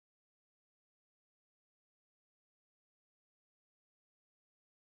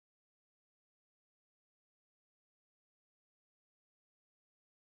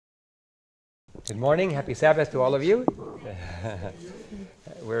Good morning. Happy Sabbath to all of you.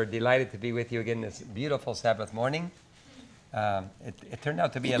 We're delighted to be with you again this beautiful Sabbath morning. It turned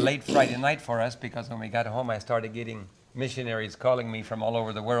out to be a late Friday night for us because when we got home I started getting missionaries calling me from all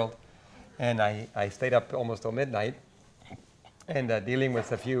over the world. And I stayed up almost till midnight and dealing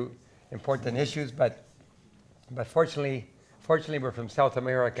with a few important issues. But fortunately we're from South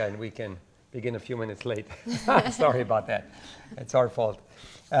America and we can begin a few minutes late. Sorry about that. It's our fault.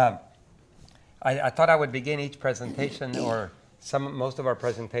 I thought I would begin each presentation or most of our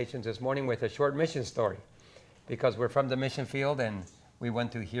presentations this morning with a short mission story because we're from the mission field and we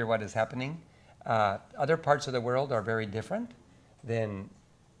want to hear what is happening. Other parts of the world are very different than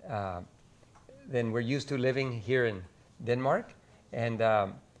we're used to living here in Denmark. And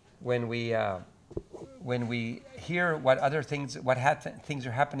when we hear what things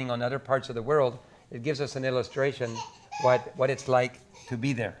are happening on other parts of the world, it gives us an illustration what it's like to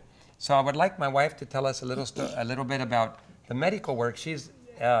be there. So I would like my wife to tell us a little bit about the medical work. She's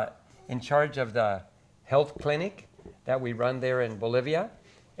in charge of the health clinic that we run there in Bolivia,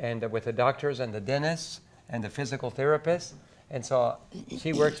 and with the doctors and the dentists and the physical therapists. And so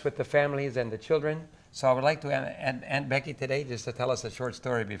she works with the families and the children. So I would like to Aunt Becky today just to tell us a short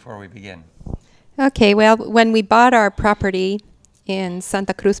story before we begin. Okay, well, when we bought our property in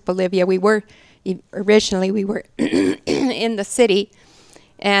Santa Cruz, Bolivia, originally we were in the city,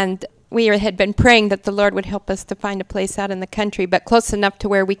 and we had been praying that the Lord would help us to find a place out in the country, but close enough to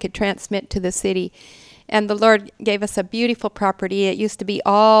where we could transmit to the city. And the Lord gave us a beautiful property. It used to be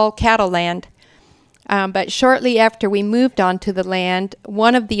all cattle land. But shortly after we moved onto the land,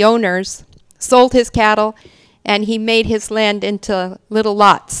 one of the owners sold his cattle, and he made his land into little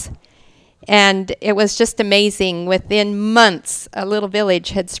lots. And it was just amazing. Within months, a little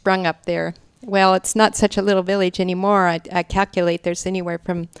village had sprung up there. Well, it's not such a little village anymore. I calculate there's anywhere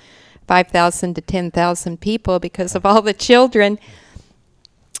from 5,000 to 10,000 people because of all the children.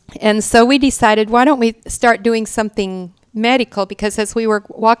 And so we decided, why don't we start doing something medical? Because as we were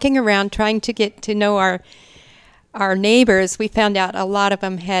walking around trying to get to know our neighbors, we found out a lot of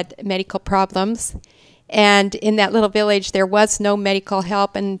them had medical problems. And in that little village, there was no medical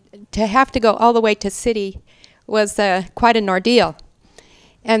help. And to have to go all the way to city was quite an ordeal.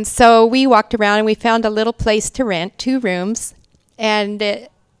 And so we walked around and we found a little place to rent, 2 rooms. And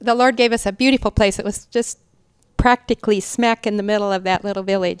the Lord gave us a beautiful place. It was just practically smack in the middle of that little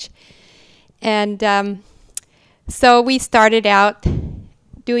village. And so we started out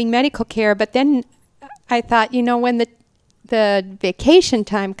doing medical care. But then I thought, when the vacation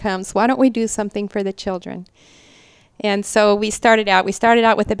time comes, why don't we do something for the children? And so we started out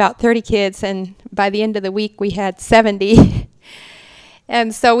with about 30 kids, and by the end of the week we had 70.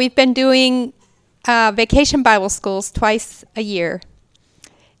 And so we've been doing vacation Bible schools twice a year.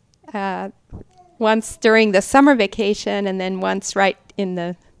 Once during the summer vacation, and then once right in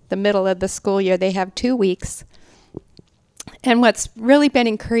the middle of the school year. They have 2 weeks. And what's really been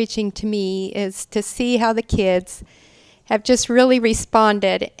encouraging to me is to see how the kids have just really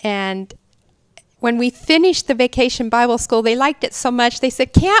responded. And when we finished the vacation Bible school, they liked it so much, they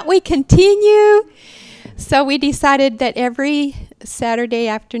said, "Can't we continue?" So we decided that every Saturday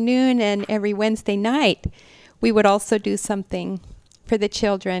afternoon and every Wednesday night, we would also do something for the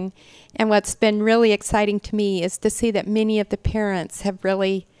children. And what's been really exciting to me is to see that many of the parents have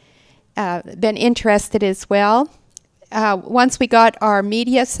really been interested as well. Once we got our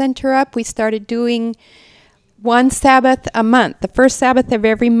media center up, we started doing one Sabbath a month. The first Sabbath of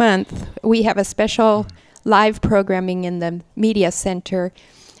every month, we have a special live programming in the media center.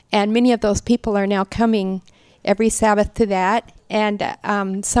 And many of those people are now coming every Sabbath to that. And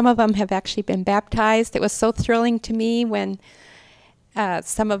some of them have actually been baptized. It was so thrilling to me when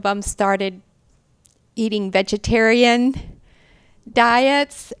some of them started eating vegetarian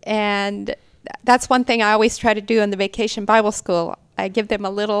diets. And that's one thing I always try to do in the Vacation Bible School. I give them a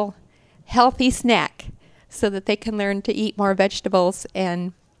little healthy snack so that they can learn to eat more vegetables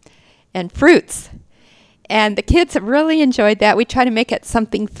and fruits. And the kids have really enjoyed that. We try to make it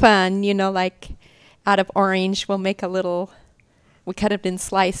something fun, like out of orange, we cut it in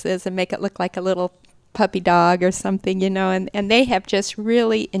slices and make it look like a little puppy dog or something, and they have just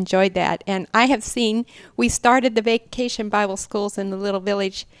really enjoyed that. And I have seen, we started the vacation Bible schools in the little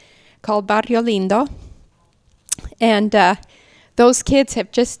village called Barrio Lindo. And those kids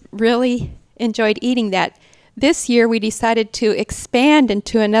have just really enjoyed eating that. This year we decided to expand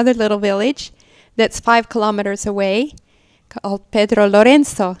into another little village that's 5 kilometers away called Pedro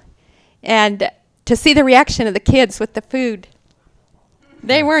Lorenzo. And to see the reaction of the kids with the food.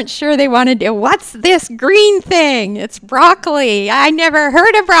 They weren't sure they wanted to. What's this green thing? It's broccoli. I never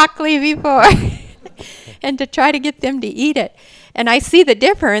heard of broccoli before. And to try to get them to eat it. And I see the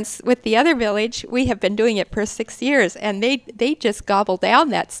difference with the other village. We have been doing it for 6 years, and they just gobble down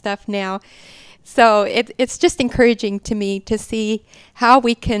that stuff now. So it's just encouraging to me to see how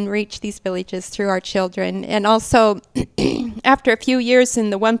we can reach these villages through our children. And also, after a few years in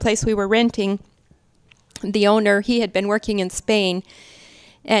the one place we were renting, the owner, he had been working in Spain,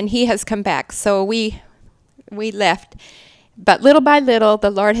 and he has come back. So we left. But little by little, the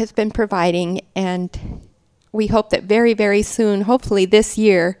Lord has been providing, and we hope that very, very soon, hopefully this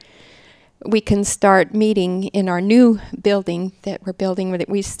year, we can start meeting in our new building that we're building.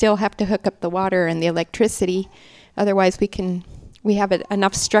 We still have to hook up the water and the electricity. Otherwise, we have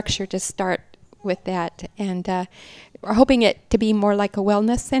enough structure to start with that. And we're hoping it to be more like a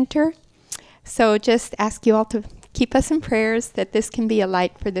wellness center. So just ask you all to keep us in prayers that this can be a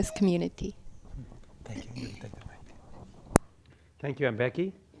light for this community. Thank you. Thank you, Aunt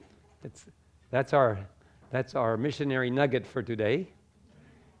Becky. That's our missionary nugget for today.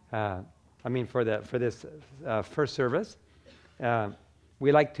 For this first service.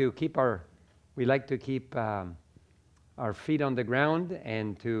 We like to keep our feet on the ground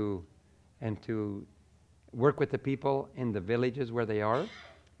and to work with the people in the villages where they are.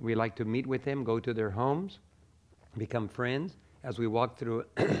 We like to meet with them, go to their homes, become friends. As we walk through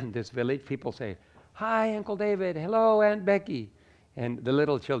this village, people say, "Hi, Uncle David. Hello, Aunt Becky," and the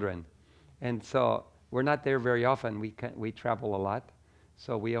little children. And so we're not there very often. We travel a lot,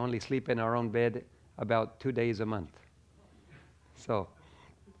 so we only sleep in our own bed about 2 days a month. So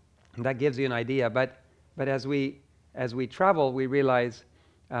that gives you an idea. But as we travel, we realize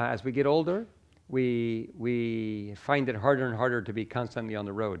as we get older, we find it harder and harder to be constantly on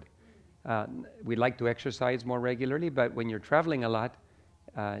the road. We like to exercise more regularly, but when you're traveling a lot,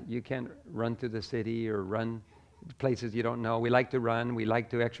 you can't run to the city or run places you don't know. We like to run, we like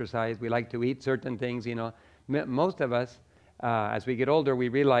to exercise, we like to eat certain things, Most of us, as we get older, we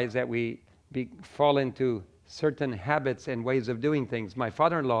realize that we fall into certain habits and ways of doing things. My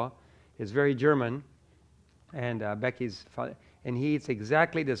father-in-law is very German, and Becky's father, and he eats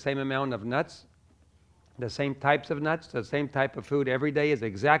exactly the same amount of nuts, the same types of nuts, the same type of food every day is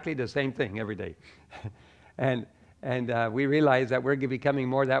exactly the same thing every day. and we realize that we're becoming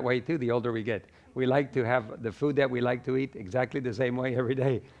more that way too the older we get. We like to have the food that we like to eat exactly the same way every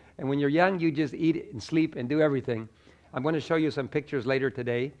day. And when you're young, you just eat and sleep and do everything. I'm going to show you some pictures later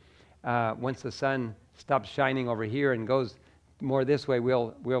today. Once the sun stops shining over here and goes more this way,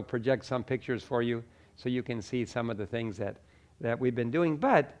 we'll project some pictures for you so you can see some of the things that we've been doing.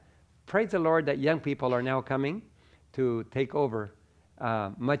 But praise the Lord that young people are now coming to take over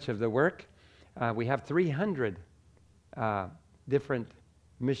much of the work. We have 300 different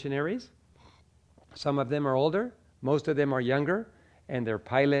missionaries. Some of them are older, most of them are younger, and they're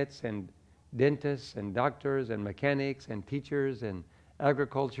pilots and dentists and doctors and mechanics and teachers and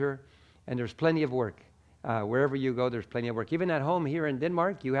agriculture, and there's plenty of work. Wherever you go, there's plenty of work. Even at home here in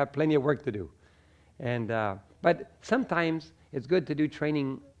Denmark, you have plenty of work to do. And but sometimes it's good to do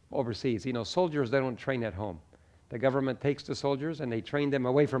training overseas. Soldiers, they don't train at home. The government takes the soldiers and they train them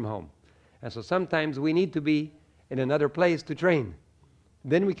away from home. And so sometimes we need to be in another place to train.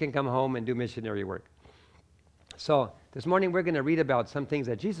 Then we can come home and do missionary work. So this morning we're going to read about some things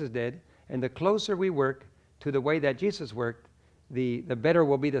that Jesus did, and the closer we work to the way that Jesus worked, the better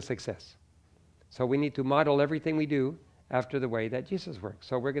will be the success. So we need to model everything we do after the way that Jesus worked.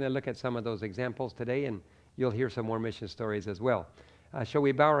 So we're going to look at some of those examples today, and you'll hear some more mission stories as well. Shall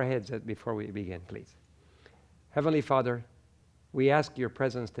we bow our heads before we begin, please? Heavenly Father, we ask your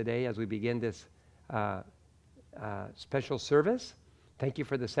presence today as we begin this special service. Thank you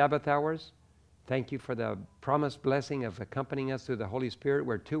for the Sabbath hours. Thank you for the promised blessing of accompanying us through the Holy Spirit,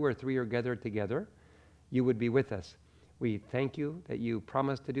 where 2 or 3 are gathered together, you would be with us. We thank you that you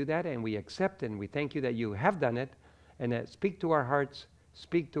promised to do that, and we accept, and we thank you that you have done it, and that speak to our hearts,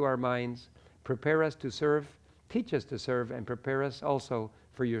 speak to our minds, prepare us to serve, teach us to serve, and prepare us also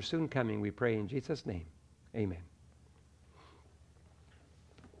for your soon coming, we pray in Jesus' name. Amen.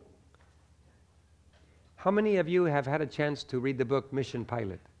 How many of you have had a chance to read the book Mission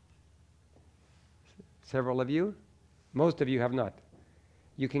Pilot? Several of you? Most of you have not.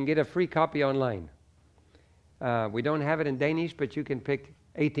 You can get a free copy online. We don't have it in Danish, but you can pick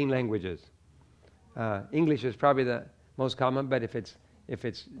 18 languages. English is probably the most common, but if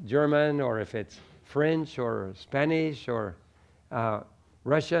it's German or if it's French or Spanish or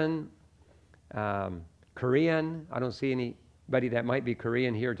Russian, Korean, I don't see anybody that might be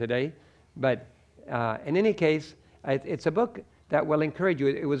Korean here today, but in any case, it's a book that will encourage you.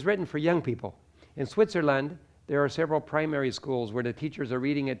 It was written for young people. In Switzerland, there are several primary schools where the teachers are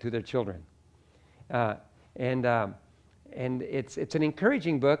reading it to their children. And it's an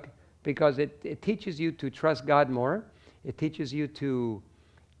encouraging book because it teaches you to trust God more. It teaches you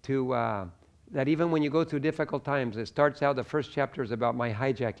that even when you go through difficult times, it starts out, the first chapter is about my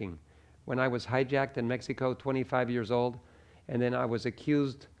hijacking. When I was hijacked in Mexico, 25 years old, and then I was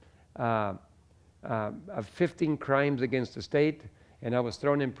accused of 15 crimes against the state, and I was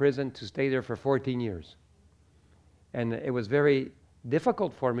thrown in prison to stay there for 14 years. And it was very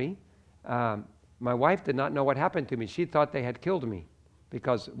difficult for me. My wife did not know what happened to me. She thought they had killed me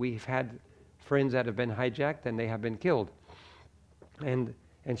because we've had friends that have been hijacked and they have been killed. And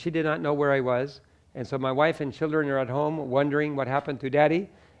she did not know where I was. And so my wife and children are at home wondering what happened to Daddy.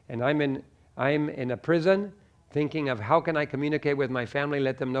 And I'm in a prison thinking of how can I communicate with my family,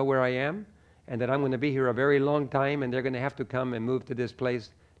 let them know where I am, and that I'm going to be here a very long time, and they're going to have to come and move to this place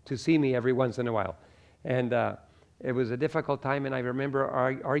to see me every once in a while. And it was a difficult time, and I remember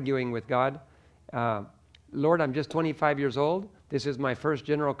arguing with God. Lord, I'm just 25 years old. This is my first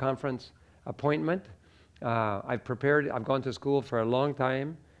general conference appointment. I've gone to school for a long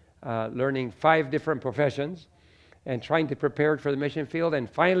time, learning 5 different professions and trying to prepare for the mission field. And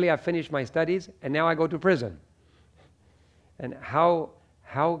finally, I finished my studies, and now I go to prison. And how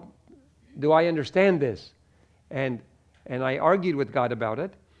do I understand this? And I argued with God about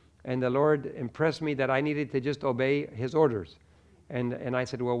it, and the Lord impressed me that I needed to just obey His orders. And I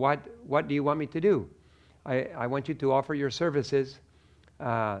said, well, what do you want me to do? I want you to offer your services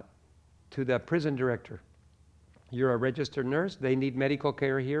to the prison director. You're a registered nurse. They need medical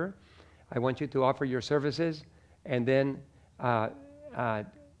care here. I want you to offer your services and then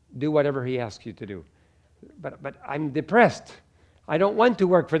do whatever he asks you to do. But I'm depressed. I don't want to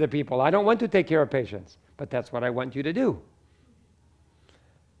work for the people. I don't want to take care of patients. But that's what I want you to do.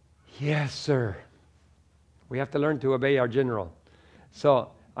 Yes, sir. We have to learn to obey our general.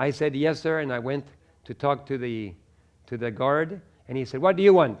 So I said, yes, sir, and I went to talk to the guard, and he said, what do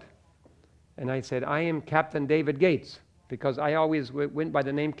you want? And I said, I am Captain David Gates, because I always went by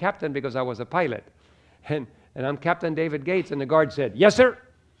the name Captain because I was a pilot. And I'm Captain David Gates, and the guard said, yes, sir.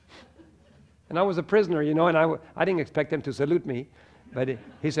 And I was a prisoner, and I didn't expect him to salute me, but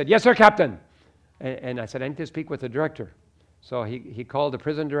he said, yes, sir, Captain. And I said, I need to speak with the director. So he called the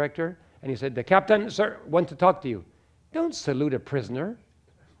prison director, and he said, the captain, sir, wants to talk to you. Don't salute a prisoner.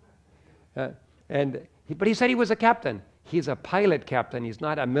 But he said he was a captain. He's a pilot captain. He's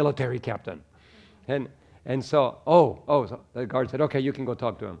not a military captain. And so, so the guard said, okay, you can go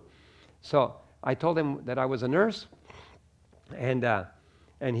talk to him. So I told him that I was a nurse, and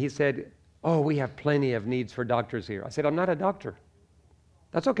he said, we have plenty of needs for doctors here. I said, I'm not a doctor.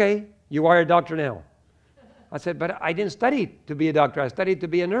 That's okay. You are a doctor now. I said, but I didn't study to be a doctor. I studied to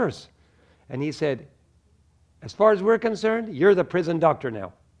be a nurse. And he said, as far as we're concerned, you're the prison doctor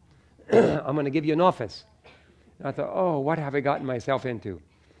now. I'm going to give you an office. And I thought, what have I gotten myself into?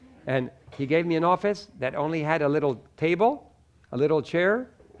 And he gave me an office that only had a little table, a little chair,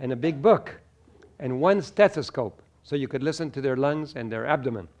 and a big book, and 1 stethoscope, so you could listen to their lungs and their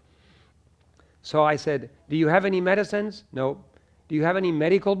abdomen. So I said, do you have any medicines? No. Do you have any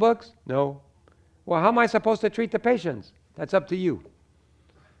medical books? No. Well, how am I supposed to treat the patients? That's up to you.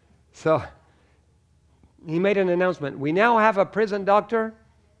 So he made an announcement. We now have a prison doctor.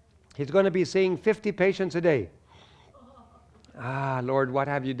 He's going to be seeing 50 patients a day. Lord, what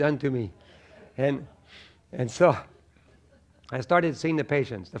have you done to me? And so I started seeing the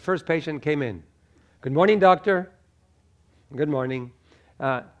patients. The first patient came in. Good morning, doctor. Good morning.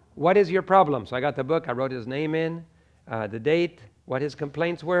 What is your problem? So I got the book. I wrote his name in, the date, what his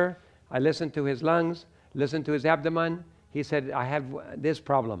complaints were. I listened to his lungs, listened to his abdomen. He said, I have this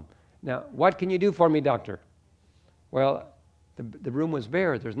problem. Now, what can you do for me, doctor? Well, the room was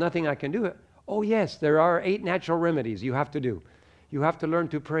bare. There's nothing I can do. Oh, yes, there are 8 natural remedies you have to do. You have to learn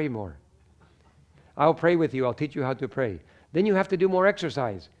to pray more. I'll pray with you. I'll teach you how to pray. Then you have to do more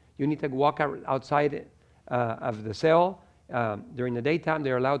exercise. You need to walk outside of the cell. During the daytime,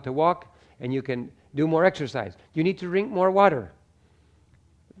 they're allowed to walk, and you can do more exercise. You need to drink more water.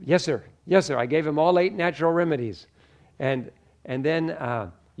 Yes, sir. Yes, sir. I gave him all 8 natural remedies. And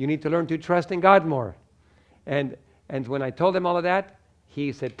then you need to learn to trust in God more. And when I told him all of that,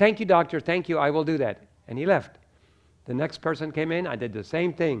 he said, thank you, doctor. Thank you. I will do that. And he left. The next person came in. I did the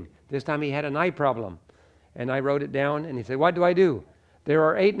same thing. This time he had an eye problem. And I wrote it down. And he said, what do I do? There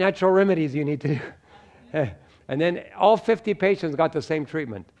are 8 natural remedies you need to do. And then all 50 patients got the same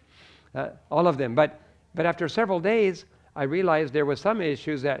treatment. All of them. But after several days, I realized there were some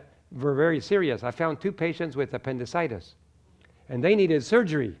issues that were very serious. I found 2 patients with appendicitis. and they needed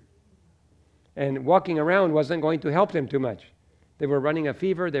surgery. And walking around wasn't going to help them too much. They were running a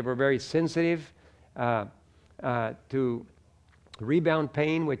fever. They were very sensitive to rebound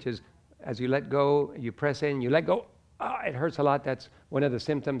pain, which is as you let go, you press in, you let go. It hurts a lot. That's one of the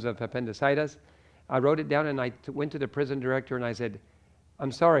symptoms of appendicitis. I wrote it down, and I went to the prison director, and I said,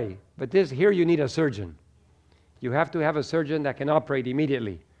 I'm sorry, but here you need a surgeon. You have to have a surgeon that can operate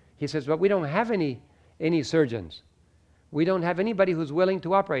immediately. He says, but we don't have any surgeons. We don't have anybody who's willing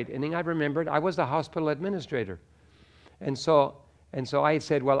to operate. And then I remembered I was the hospital administrator. And so I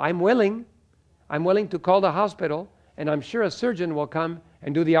said, well, I'm willing to call the hospital, and I'm sure a surgeon will come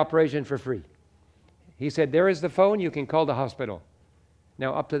and do the operation for free. He said, there is the phone, you can call the hospital.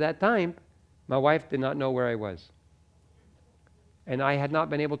 Now, up to that time, my wife did not know where I was. And I had not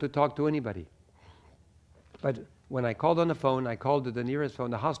been able to talk to anybody. But when I called on the phone, I called to the nearest phone.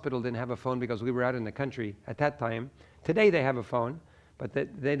 The hospital didn't have a phone because we were out in the country at that time. Today they have a phone, but they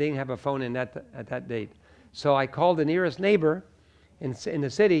didn't have a phone at that date. So I called the nearest neighbor in the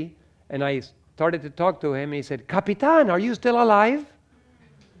city, and I started to talk to him. And he said, Capitan, are you still alive?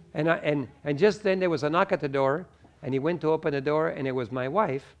 And just then there was a knock at the door, and he went to open the door, and it was my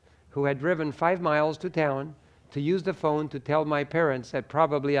wife who had driven 5 miles to town to use the phone to tell my parents that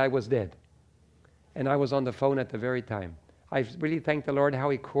probably I was dead. And I was on the phone at the very time. I really thank the Lord how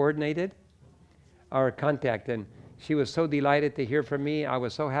He coordinated our contact. And she was so delighted to hear from me. I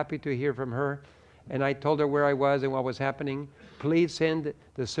was so happy to hear from her. And I told her where I was and what was happening. Please send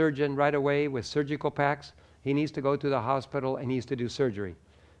the surgeon right away with surgical packs. He needs to go to the hospital and needs to do surgery.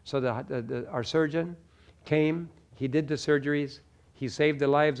 So our surgeon came. He did the surgeries. He saved the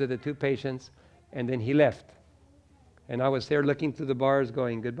lives of the 2 patients. And then he left. And I was there looking through the bars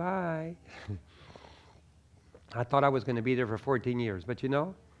going, goodbye. I thought I was going to be there for 14 years. But you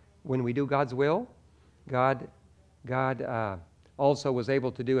know, when we do God's will, God also was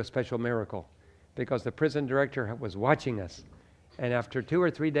able to do a special miracle, because the prison director was watching us. And after 2 or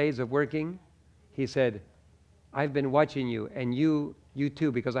 3 days of working, he said, I've been watching you, and you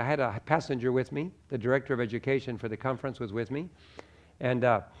too, because I had a passenger with me. The director of education for the conference was with me. And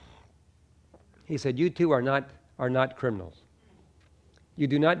he said, you two are not criminals. You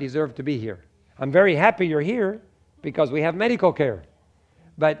do not deserve to be here. I'm very happy you're here because we have medical care.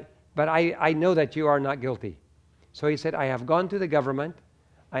 But I know that you are not guilty. So he said, I have gone to the government.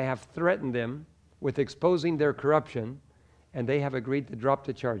 I have threatened them with exposing their corruption, and they have agreed to drop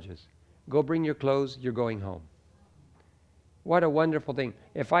the charges. Go bring your clothes. You're going home. What a wonderful thing.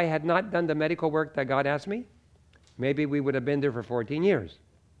 If I had not done the medical work that God asked me, maybe we would have been there for 14 years.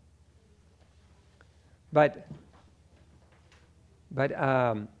 But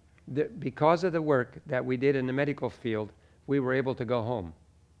because of the work that we did in the medical field, we were able to go home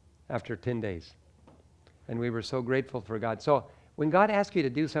after 10 days. And we were so grateful for God. So when God asks you to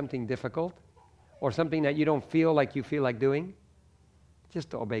do something difficult or something that you don't feel like you feel like doing,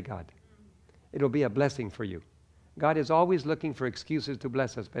 just obey God. It'll be a blessing for you. God is always looking for excuses to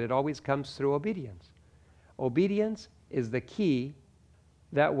bless us, but it always comes through obedience. Obedience is the key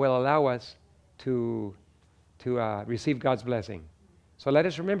that will allow us to receive God's blessing. So let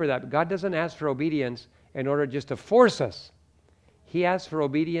us remember that God doesn't ask for obedience in order just to force us. He asks for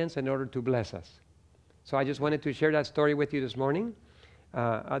obedience in order to bless us. So I just wanted to share that story with you this morning,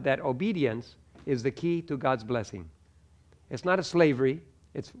 that obedience is the key to God's blessing. It's not a slavery.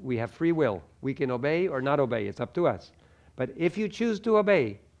 We have free will. We can obey or not obey. It's up to us. But if you choose to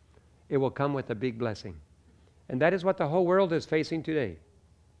obey, it will come with a big blessing. And that is what the whole world is facing today.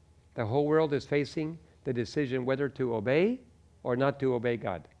 The whole world is facing the decision whether to obey or not to obey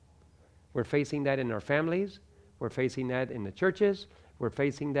God. We're facing that in our families. We're facing that in the churches. We're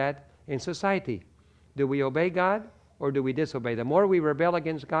facing that in society. Do we obey God or do we disobey? The more we rebel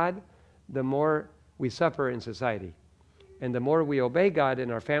against God, the more we suffer in society. And the more we obey God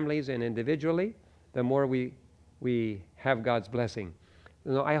in our families and individually, the more we have God's blessing.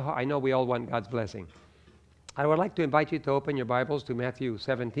 You know, I know we all want God's blessing. I would like to invite you to open your Bibles to Matthew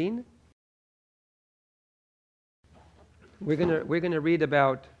 17. We're going to read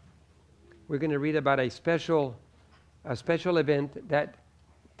about a special event that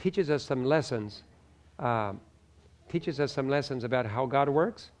teaches us some lessons. Teaches us some lessons about how God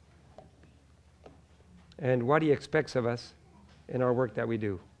works and what He expects of us in our work that we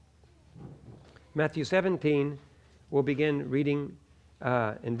do. Matthew 17, we'll begin reading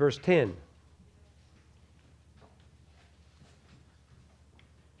in verse 10.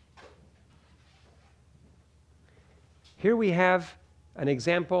 Here we have an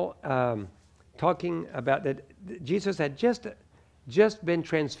example talking about that Jesus had just been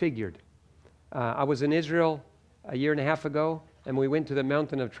transfigured. I was in Israel a year and a half ago, and we went to the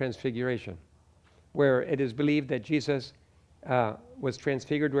mountain of transfiguration, where it is believed that Jesus was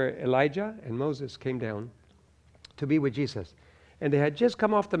transfigured, where Elijah and Moses came down to be with Jesus. And they had just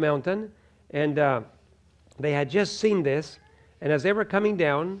come off the mountain, and they had just seen this. And as they were coming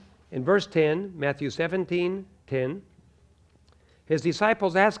down, in verse 10, Matthew 17:10, his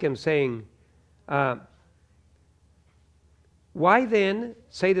disciples asked him, saying, why then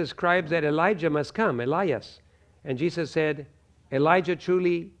say the scribes that Elijah must come, Elias? And Jesus said, Elijah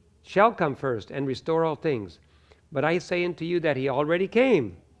truly shall come first and restore all things. But I say unto you that he already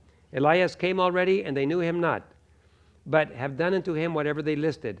came. Elias came already, and they knew him not, but have done unto him whatever they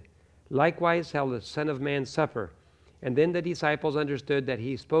listed. Likewise shall the Son of Man suffer. And then the disciples understood that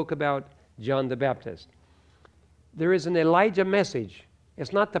he spoke about John the Baptist. There is an Elijah message.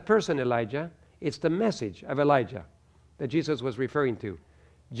 It's not the person Elijah, it's the message of Elijah that Jesus was referring to.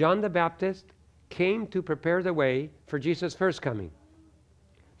 John the Baptist came to prepare the way for Jesus' first coming.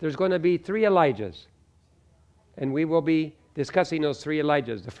 There's going to be 3 Elijahs, and we will be discussing those 3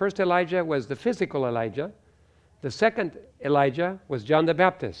 Elijahs. The first Elijah was the physical Elijah. The second Elijah was John the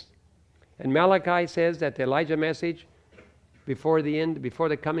Baptist. And Malachi says that the Elijah message before the end, before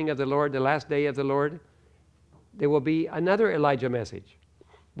the coming of the Lord, the last day of the Lord, there will be another Elijah message.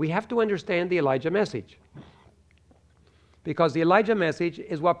 We have to understand the Elijah message, because the Elijah message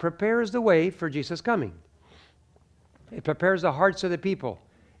is what prepares the way for Jesus' coming. It prepares the hearts of the people.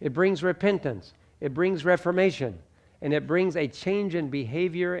 It brings repentance. It brings reformation. And it brings a change in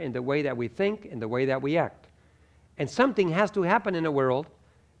behavior in the way that we think, in the way that we act. And something has to happen in the world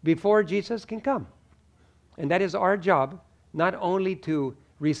before Jesus can come. And that is our job, not only to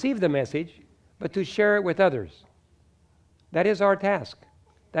receive the message, but to share it with others. That is our task.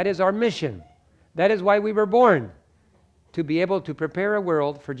 That is our mission. That is why we were born, to be able to prepare a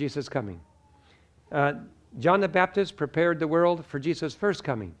world for Jesus' coming. John the Baptist prepared the world for Jesus' first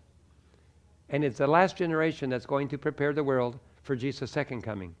coming. And it's the last generation that's going to prepare the world for Jesus' second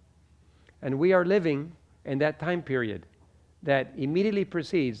coming. And we are living in that time period that immediately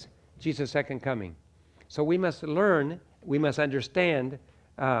precedes Jesus' second coming. So we must learn, we must understand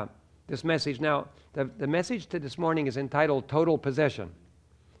this message. Now, the message to this morning is entitled Total Possession.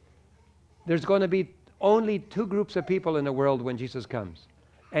 There's going to be only 2 groups of people in the world when Jesus comes.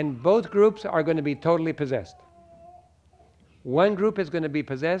 And both groups are going to be totally possessed. One group is going to be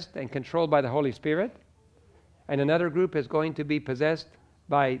possessed and controlled by the Holy Spirit, and another group is going to be possessed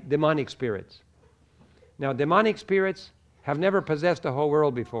by demonic spirits. Now, demonic spirits have never possessed the whole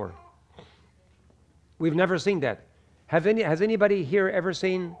world before. We've never seen that. Has anybody here ever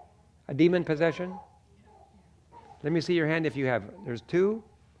seen a demon possession? Let me see your hand if you have. There's 2.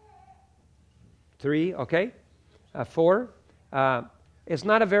 3, okay. 4. It's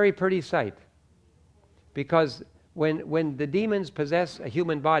not a very pretty sight, because when the demons possess a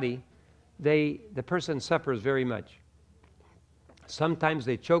human body, the person suffers very much. Sometimes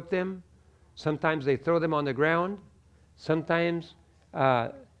they choke them. Sometimes they throw them on the ground. Sometimes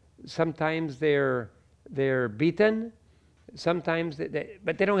they're beaten. Sometimes,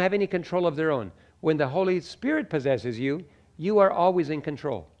 but they don't have any control of their own. When the Holy Spirit possesses you, you are always in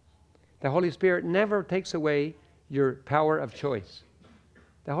control. The Holy Spirit never takes away your power of choice.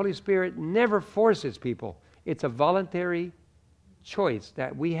 The Holy Spirit never forces people. It's a voluntary choice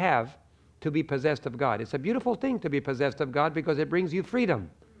that we have to be possessed of God. It's a beautiful thing to be possessed of God, because it brings you freedom.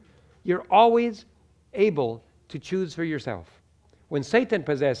 You're always able to choose for yourself. When Satan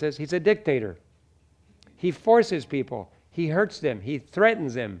possesses, he's a dictator. He forces people. He hurts them. He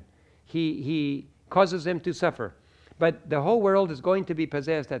threatens them. He causes them to suffer. But the whole world is going to be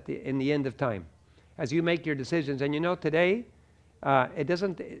possessed in the end of time, as you make your decisions. And you know, today,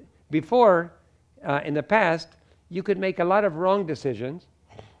 before, in the past, you could make a lot of wrong decisions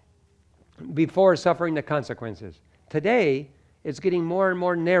before suffering the consequences. Today, it's getting more and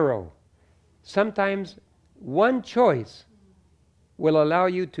more narrow. Sometimes one choice will allow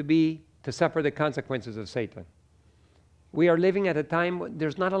you to suffer the consequences of Satan. We are living at a time when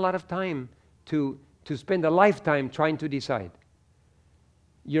there's not a lot of time to spend a lifetime trying to decide.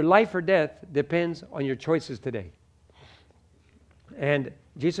 Your life or death depends on your choices today. And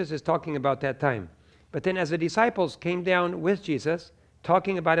Jesus is talking about that time. But then as the disciples came down with Jesus,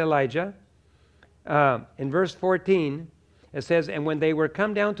 talking about Elijah, in verse 14, it says, and when they were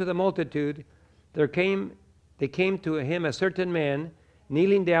come down to the multitude, they came to him a certain man,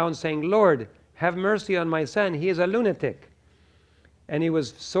 kneeling down, saying, Lord, have mercy on my son. He is a lunatic. And he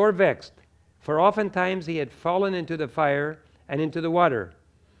was sore vexed, for oftentimes he had fallen into the fire and into the water.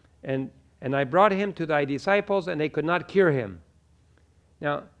 And I brought him to thy disciples, and they could not cure him.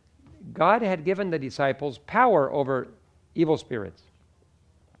 Now, God had given the disciples power over evil spirits.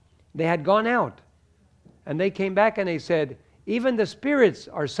 They had gone out, and they came back and they said, even the spirits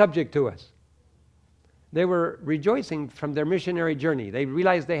are subject to us. They were rejoicing from their missionary journey. They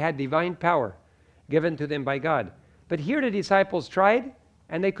realized they had divine power given to them by God. But here the disciples tried,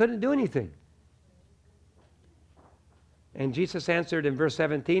 and they couldn't do anything. And Jesus answered in verse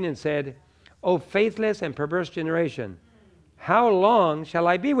 17 and said, O faithless and perverse generation, how long shall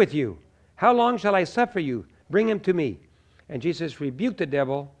I be with you? How long shall I suffer you? Bring him to me. And Jesus rebuked the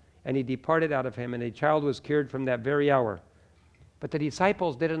devil, and he departed out of him, and the child was cured from that very hour. But the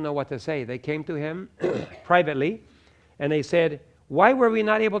disciples didn't know what to say. They came to him privately, and they said, why were we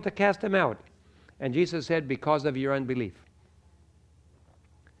not able to cast him out? And Jesus said, because of your unbelief.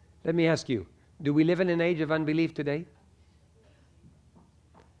 Let me ask you, do we live in an age of unbelief today?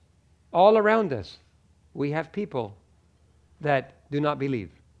 All around us, we have people that do not believe.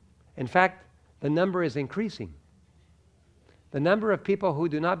 In fact, the number is increasing. The number of people who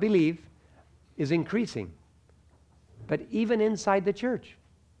do not believe is increasing. But even inside the church,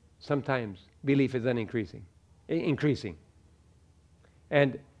 sometimes belief is increasing.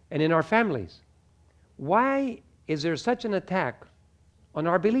 And in our families, why is there such an attack on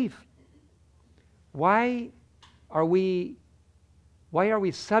our belief? Why are we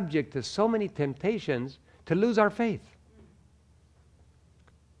subject to so many temptations to lose our faith?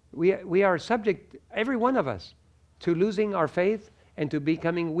 We are subject, every one of us, to losing our faith and to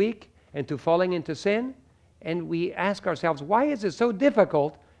becoming weak and to falling into sin. And we ask ourselves, why is it so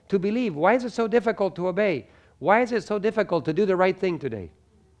difficult to believe? Why is it so difficult to obey? Why is it so difficult to do the right thing today?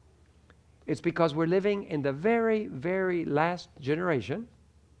 It's because we're living in the very, very last generation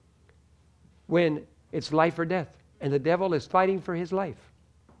when it's life or death. And the devil is fighting for his life.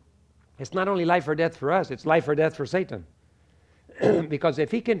 It's not only life or death for us, it's life or death for Satan. Because if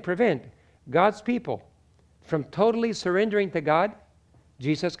he can prevent God's people from totally surrendering to God,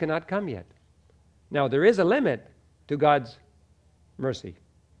 Jesus cannot come yet. Now, there is a limit to God's mercy.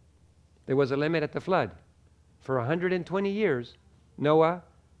 There was a limit at the flood. For 120 years, Noah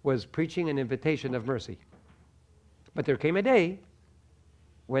was preaching an invitation of mercy. But there came a day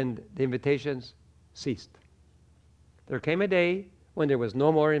when the invitations ceased. There came a day when there was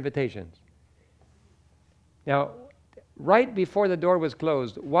no more invitations. Now, right before the door was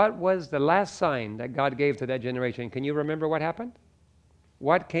closed, what was the last sign that God gave to that generation? Can you remember what happened?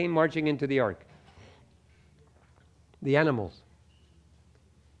 What came marching into the ark? The animals.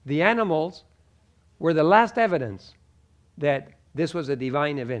 The animals were the last evidence that this was a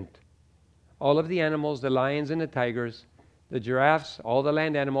divine event. All of the animals, the lions and the tigers, the giraffes, all the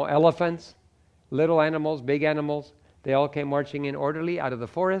land animals, elephants, little animals, big animals, they all came marching in orderly out of the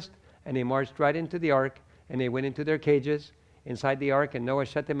forest, and they marched right into the ark, and they went into their cages inside the ark, and Noah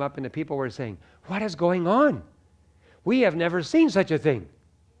shut them up, and the people were saying, what is going on? We have never seen such a thing.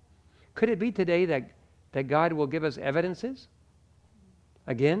 Could it be today that God will give us evidences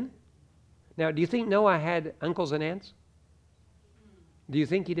again? Now, do you think Noah had uncles and aunts? Do you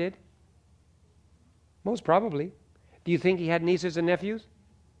think he did? Most probably. Do you think he had nieces and nephews?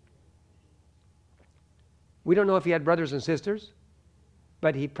 We don't know if he had brothers and sisters,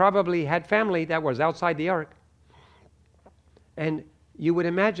 but he probably had family that was outside the ark. And you would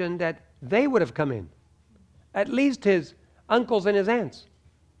imagine that they would have come in. At least his uncles and his aunts.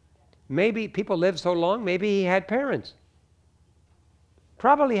 Maybe people lived so long, maybe he had parents.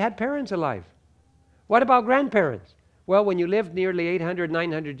 Probably had parents alive. What about grandparents? Well, when you lived nearly 800,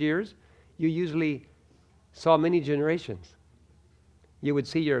 900 years, you usually saw many generations. You would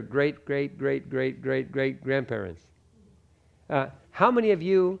see your great, great, great, great, great, great grandparents. How many of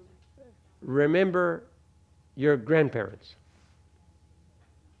you remember your grandparents?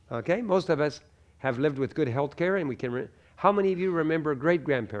 Okay, most of us have lived with good health care, and we can. How many of you remember great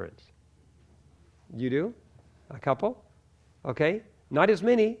grandparents? You do? A couple? Okay, not as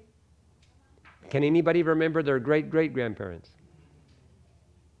many. Can anybody remember their great great grandparents?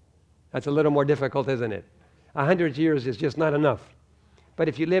 That's a little more difficult, isn't it? 100 years is just not enough. But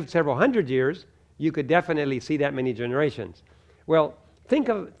if you lived several hundred years, you could definitely see that many generations. Well, think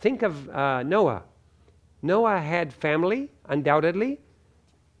of Noah. Noah had family, undoubtedly,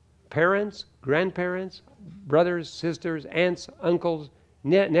 parents, grandparents, brothers, sisters, aunts, uncles,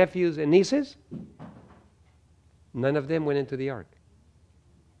 nephews, and nieces. None of them went into the ark.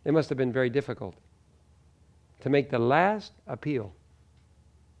 It must have been very difficult to make the last appeal.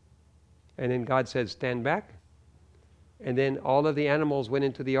 And then God said, stand back. And then all of the animals went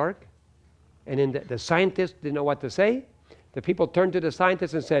into the ark. And then the scientists didn't know what to say. The people turned to the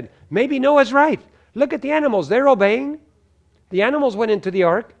scientists and said, maybe Noah's right. Look at the animals. They're obeying. The animals went into the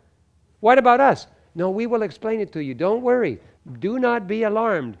ark. What about us? No, we will explain it to you. Don't worry. Do not be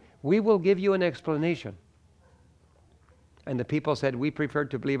alarmed. We will give you an explanation. And the people said, we prefer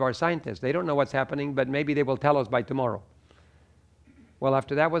to believe our scientists. They don't know what's happening, but maybe they will tell us by tomorrow. Well,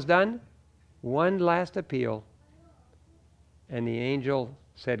 after that was done, one last appeal, and the angel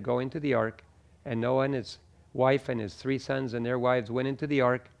said, go into the ark. And Noah and his wife and his 3 sons and their wives went into the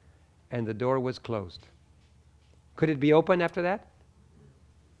ark, and the door was closed. Could it be open after that?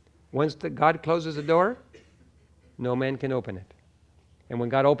 Once God closes the door, no man can open it. And when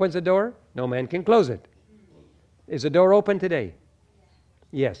God opens the door, no man can close it. Is the door open today?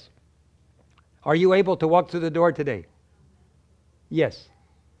 Yes. Are you able to walk through the door today? Yes.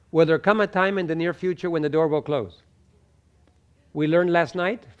 Will there come a time in the near future when the door will close? We learned last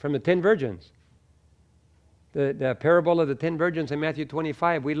night from the 10 virgins. The parable of the 10 virgins in Matthew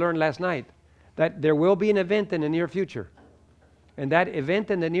 25, we learned last night that there will be an event in the near future. And that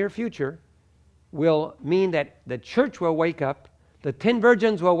event in the near future will mean that the church will wake up, the 10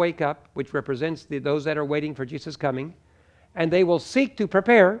 virgins will wake up, which represents those that are waiting for Jesus' coming, and they will seek to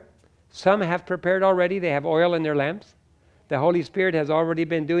prepare. Some have prepared already. They have oil in their lamps. The Holy Spirit has already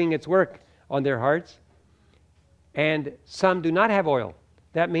been doing its work on their hearts. And some do not have oil.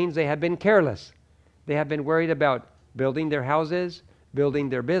 That means they have been careless. They have been worried about building their houses, building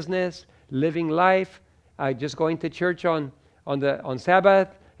their business, living life, just going to church on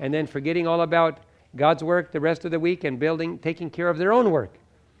Sabbath, and then forgetting all about God's work the rest of the week and taking care of their own work.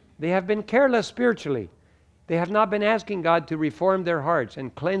 They have been careless spiritually. They have not been asking God to reform their hearts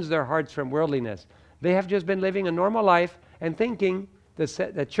and cleanse their hearts from worldliness. They have just been living a normal life and thinking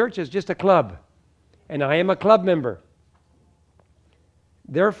the church is just a club, and I am a club member.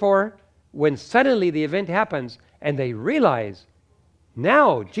 Therefore, when suddenly the event happens and they realize,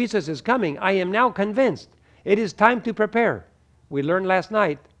 now Jesus is coming, I am now convinced, it is time to prepare. We learned last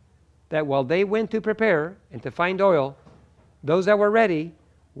night that while they went to prepare and to find oil, those that were ready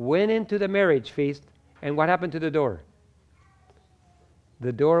went into the marriage feast, and what happened to the door?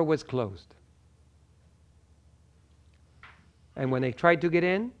 The door was closed. And when they tried to get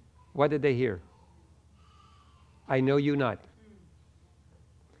in, what did they hear? I know you not.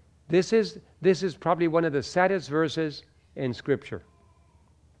 This is probably one of the saddest verses in Scripture.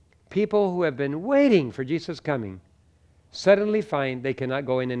 People who have been waiting for Jesus' coming suddenly find they cannot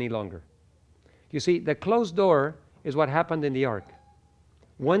go in any longer. You see, the closed door is what happened in the ark.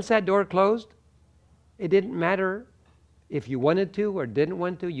 Once that door closed, it didn't matter if you wanted to or didn't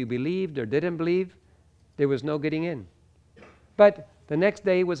want to, you believed or didn't believe, there was no getting in. But the next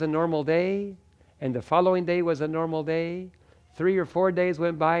day was a normal day, and the following day was a normal day. 3 or 4 days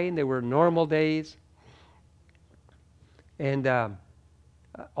went by, and they were normal days. And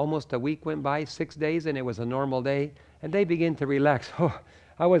almost a week went by, 6 days, and it was a normal day. And they began to relax. Oh,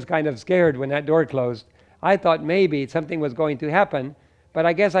 I was kind of scared when that door closed. I thought maybe something was going to happen, but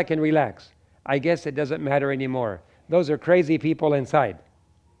I guess I can relax. I guess it doesn't matter anymore. Those are crazy people inside.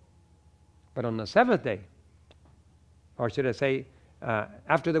 But on the 7th day, or should I say,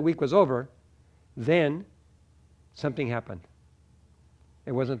 after the week was over, then something happened.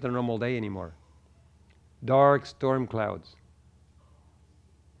 It wasn't the normal day anymore. Dark storm clouds,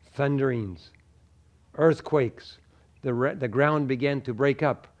 thunderings, earthquakes. The ground began to break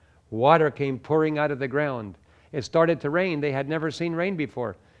up. Water came pouring out of the ground. It started to rain. They had never seen rain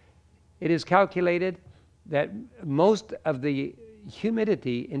before. It is calculated that most of the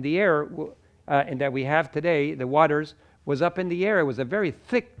humidity in the air and that we have today, the waters, was up in the air. It was a very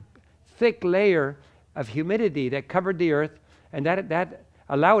thick layer of humidity that covered the earth, and that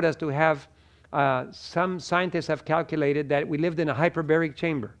allowed us to have, some scientists have calculated that we lived in a hyperbaric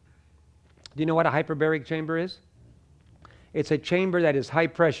chamber. Do you know what a hyperbaric chamber is? It's a chamber that is high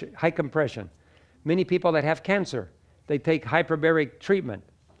pressure, high compression. Many people that have cancer, they take hyperbaric treatment.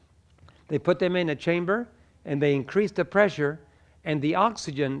 They put them in a chamber and they increase the pressure, and the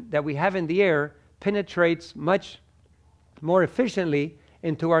oxygen that we have in the air penetrates much more efficiently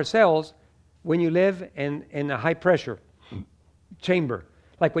into our cells when you live in a high pressure chamber.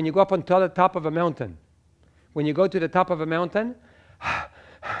 Like when you go up on the top of a mountain. When you go to the top of a mountain,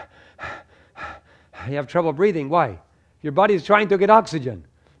 you have trouble breathing. Why? Your body is trying to get oxygen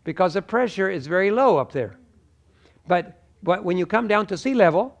because the pressure is very low up there. But when you come down to sea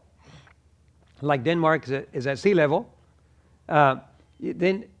level, like Denmark is at sea level,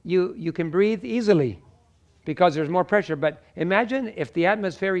 then you can breathe easily because there's more pressure. But imagine if the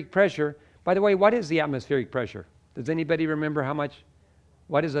atmospheric pressure, by the way, what is the atmospheric pressure? Does anybody remember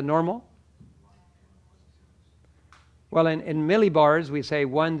what is a normal? Well, in millibars, we say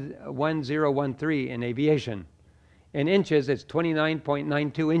 1013 in aviation. In inches, it's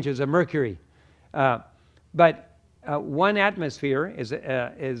 29.92 inches of mercury. But 1 atmosphere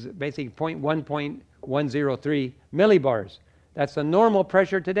is basically 1.103 millibars. That's the normal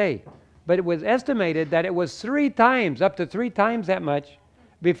pressure today. But it was estimated that it was 3 times, up to 3 times that much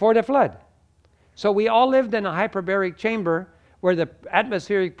before the flood. So we all lived in a hyperbaric chamber where the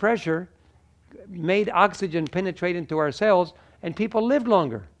atmospheric pressure made oxygen penetrate into our cells, and people lived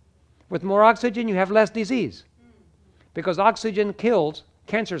longer. With more oxygen, you have less disease. Because oxygen kills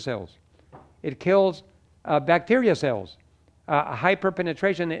cancer cells. It kills bacteria cells.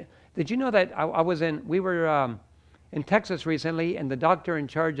 Hyperpenetration. Did you know that we were in Texas recently, and the doctor in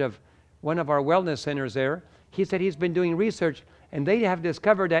charge of one of our wellness centers there, he said he's been doing research, and they have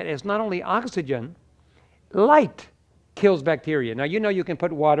discovered that it's not only oxygen, light kills bacteria. Now, you know you can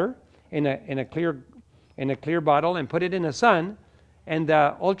put water in a clear bottle and put it in the sun, and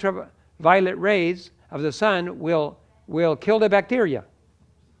the ultraviolet rays of the sun will kill the bacteria.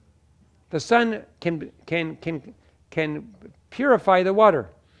 The sun can purify the water,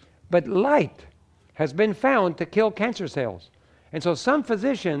 but light has been found to kill cancer cells. And so some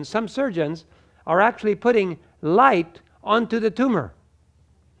physicians, some surgeons are actually putting light onto the tumor.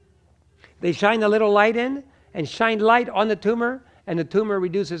 They shine a little light in and shine light on the tumor, and the tumor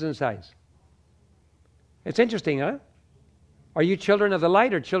reduces in size. It's interesting, huh? Are you children of the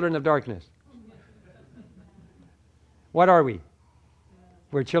light or children of darkness? What are we?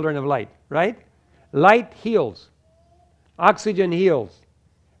 We're children of light, right? Light heals. Oxygen heals.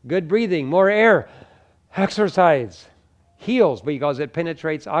 Good breathing, more air. Exercise heals because it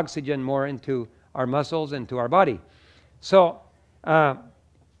penetrates oxygen more into our muscles and to our body. So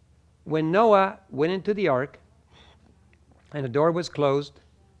when Noah went into the ark and the door was closed,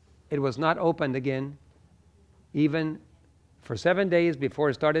 it was not opened again, even for 7 days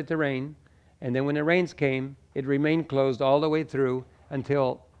before it started to rain. And then when the rains came, it remained closed all the way through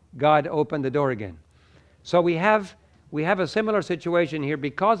until God opened the door again. So we have a similar situation here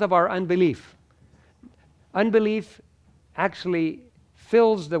because of our unbelief. Unbelief actually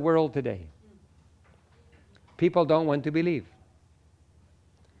fills the world today. People don't want to believe.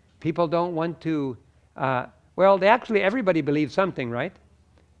 People don't want to, everybody believes something, right?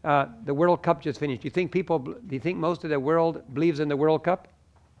 The World Cup just finished. Do you think most of the world believes in the World Cup?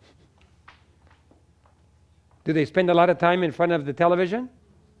 Do they spend a lot of time in front of the television?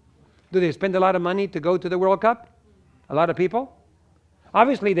 Do they spend a lot of money to go to the World Cup? A lot of people?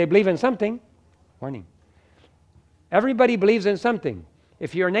 Obviously, they believe in something. Warning. Everybody believes in something.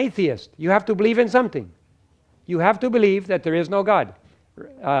 If you're an atheist, you have to believe in something. You have to believe that there is no God.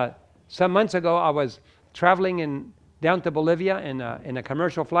 Some months ago, I was traveling down to Bolivia in a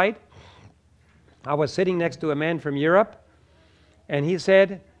commercial flight. I was sitting next to a man from Europe, and he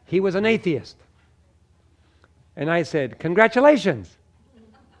said he was an atheist. And I said, congratulations.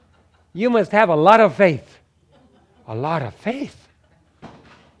 You must have a lot of faith. A lot of faith?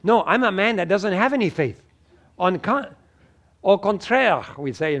 No, I'm a man that doesn't have any faith. Au contraire,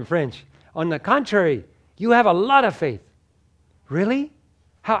 we say in French. On the contrary, you have a lot of faith. Really?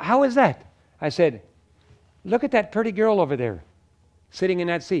 How is that? I said, look at that pretty girl over there, sitting in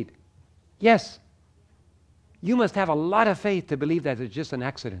that seat. Yes. You must have a lot of faith to believe that it's just an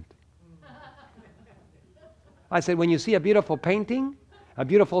accident. I said, when you see a beautiful painting, a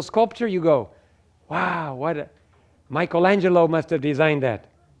beautiful sculpture, you go, wow, Michelangelo must have designed that.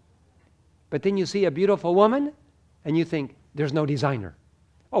 But then you see a beautiful woman, and you think, there's no designer.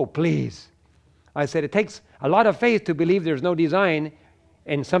 Oh, please. I said, it takes a lot of faith to believe there's no design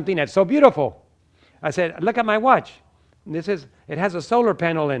in something that's so beautiful. I said, look at my watch. It has a solar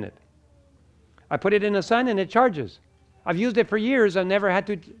panel in it. I put it in the sun, and it charges. I've used it for years. I've never had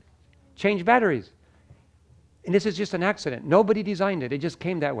to change batteries. And this is just an accident. Nobody designed it. It just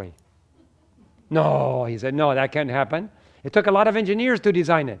came that way. No, he said, no, that can't happen. It took a lot of engineers to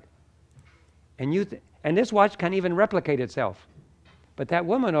design it. And this watch can't even replicate itself. But that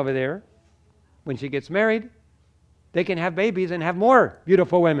woman over there, when she gets married, they can have babies and have more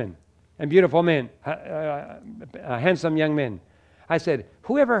beautiful women and beautiful men, handsome young men. I said,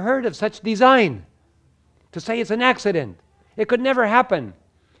 who ever heard of such design? To say it's an accident. It could never happen.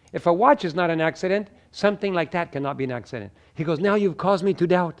 If a watch is not an accident, something like that cannot be an accident. He goes, now you've caused me to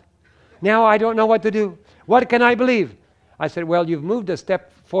doubt. Now I don't know what to do. What can I believe? I said, well, you've moved a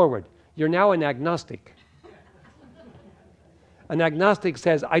step forward. You're now an agnostic. An agnostic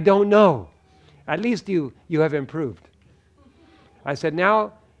says, I don't know. At least you have improved. I said,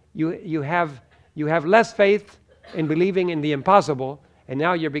 now you have less faith in believing in the impossible, and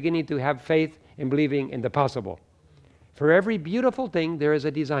now you're beginning to have faith in believing in the possible. For every beautiful thing, there is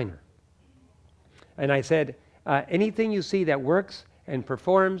a designer. And I said, anything you see that works and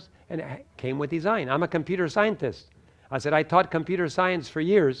performs, and it came with design. I'm a computer scientist. I said, I taught computer science for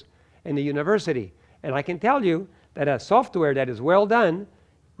years in the university, and I can tell you that a software that is well done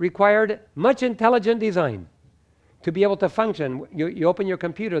required much intelligent design to be able to function. You open your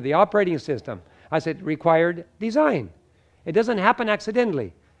computer, the operating system, I said, required design. It doesn't happen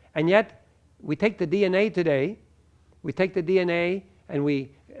accidentally. And yet, we take the DNA today, and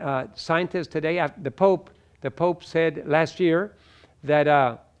scientists today, the Pope said last year that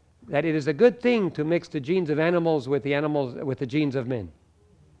it is a good thing to mix the genes of animals with the genes of men.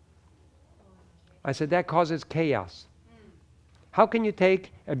 I said, that causes chaos. How can you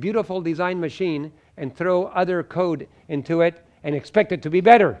take a beautiful design machine and throw other code into it and expect it to be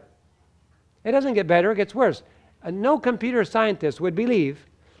better? It doesn't get better, it gets worse. No computer scientist would believe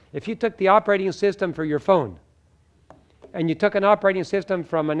if you took the operating system for your phone and you took an operating system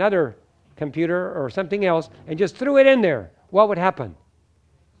from another computer or something else and just threw it in there, what would happen?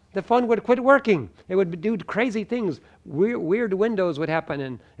 The phone would quit working. It would do crazy things. Weird windows would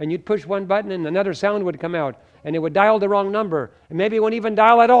happen, and you'd push one button and another sound would come out, and it would dial the wrong number, and maybe it wouldn't even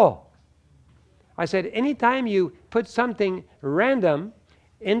dial at all. I said, anytime you put something random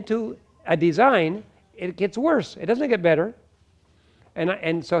into a design, it gets worse. It doesn't get better.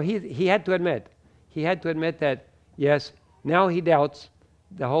 And so he had to admit that, yes, now he doubts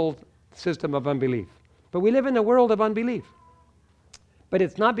the whole system of unbelief. But we live in a world of unbelief. But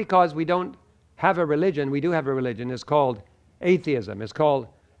it's not because we don't have a religion. We do have a religion. It's called atheism. It's called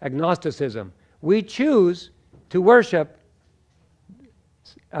agnosticism. We choose to worship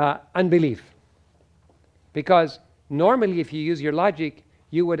unbelief. Because normally, if you use your logic,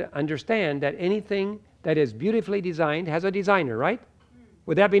 you would understand that anything that is beautifully designed has a designer, right?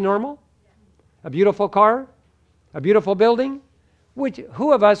 Would that be normal? A beautiful car? A beautiful building?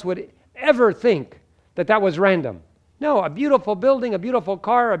 Who of us would ever think that that was random? No, a beautiful building, a beautiful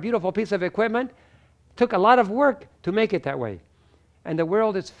car, a beautiful piece of equipment took a lot of work to make it that way. And the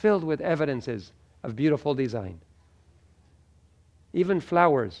world is filled with evidences of beautiful design. Even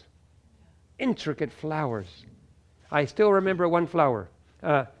flowers, intricate flowers. I still remember one flower.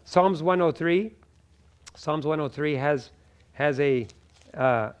 Psalms 103. Psalms 103 has a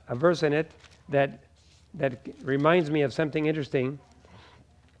verse in it that reminds me of something interesting.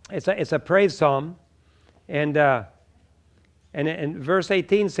 It's a praise psalm, and verse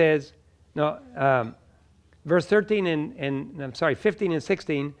 18 says, verse 13 and 15 and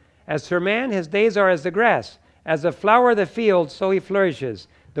 16, as for man, his days are as the grass, as the flower of the field, so he flourishes.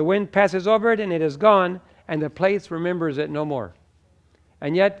 The wind passes over it, and it is gone, and the place remembers it no more.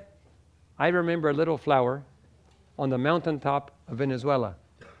 And yet, I remember a little flower on the mountaintop of Venezuela.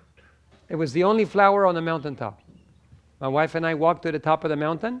 It was the only flower on the mountaintop. My wife and I walked to the top of the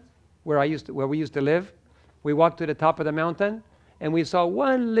mountain where we used to live. We walked to the top of the mountain, and we saw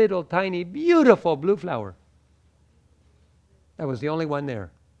one little tiny, beautiful blue flower. That was the only one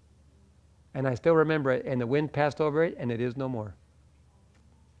there. And I still remember it, and the wind passed over it, and it is no more.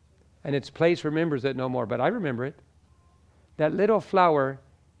 And its place remembers it no more, but I remember it. That little flower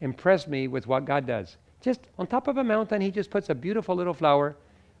impressed me with what God does. Just on top of a mountain, he just puts a beautiful little flower.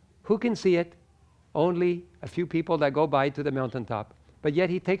 Who can see it? Only a few people that go by to the mountaintop. But yet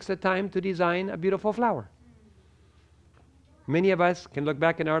he takes the time to design a beautiful flower. Many of us can look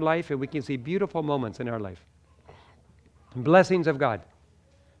back in our life and we can see beautiful moments in our life. Blessings of God.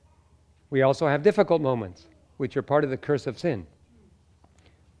 We also have difficult moments, which are part of the curse of sin.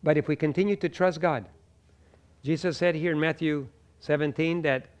 But if we continue to trust God, Jesus said here in Matthew 17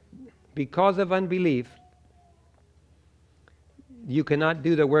 that because of unbelief, you cannot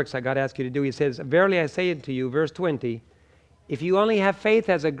do the works that God asked you to do. He says, verily I say unto you, verse 20, if you only have faith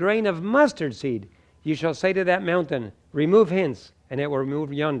as a grain of mustard seed, you shall say to that mountain, remove hence, and it will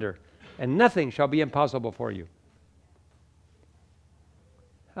remove yonder, and nothing shall be impossible for you.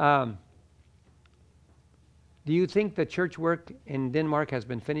 Do you think the church work in Denmark has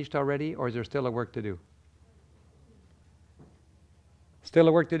been finished already, or is there still a work to do? Still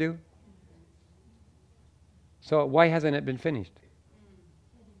a work to do? So why hasn't it been finished?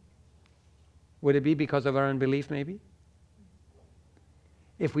 Would it be because of our unbelief, maybe?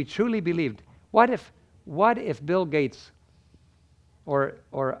 If we truly believed, what if Bill Gates, or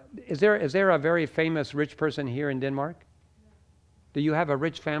is there a very famous rich person here in Denmark? Do you have a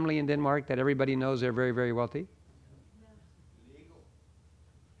rich family in Denmark that everybody knows they're very, very wealthy?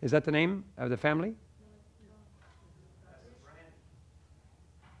 Is that the name of the family?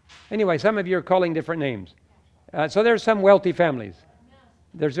 Anyway, some of you are calling different names. So there's some wealthy families.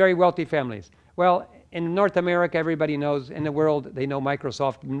 There's very wealthy families. Well, in North America, everybody knows. In the world, they know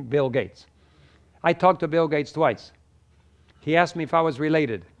Microsoft, Bill Gates. I talked to Bill Gates twice. He asked me if I was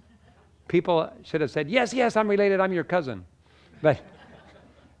related. People should have said, yes, yes, I'm related, I'm your cousin. But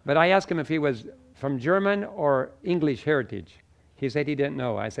I asked him if he was from German or English heritage. He said he didn't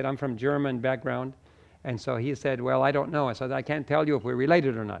know. I said, I'm from German background. And so he said, well, I don't know. I said, I can't tell you if we're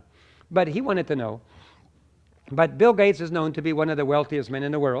related or not. But he wanted to know. But Bill Gates is known to be one of the wealthiest men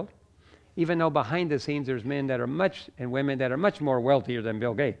in the world, even though behind the scenes there's men that are and women that are much more wealthier than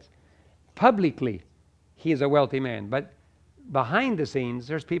Bill Gates. Publicly, he is a wealthy man. But behind the scenes,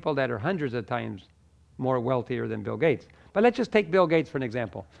 there's people that are hundreds of times more wealthier than Bill Gates. But let's just take Bill Gates for an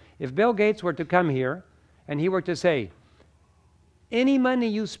example. If Bill Gates were to come here and he were to say, any money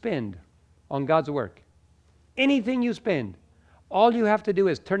you spend on God's work, anything you spend, all you have to do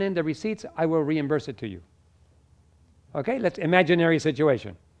is turn in the receipts, I will reimburse it to you. Okay, let's imaginary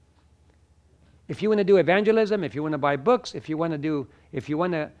situation. If you want to do evangelism, if you want to buy books, if you want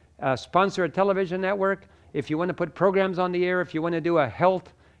to sponsor a television network, if you want to put programs on the air, if you want to do a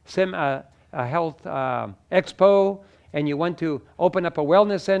health expo, and you want to open up a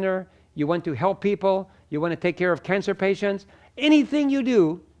wellness center, you want to help people, you want to take care of cancer patients, anything you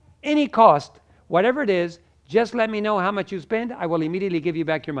do, any cost, whatever it is, just let me know how much you spend, I will immediately give you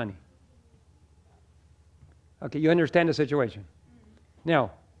back your money. Okay, you understand the situation.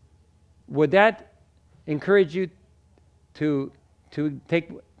 Now, would that encourage you to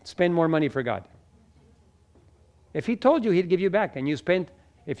spend more money for God? If he told you he'd give you back, and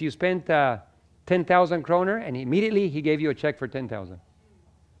if you spent 10,000 kroner, and immediately he gave you a check for 10,000,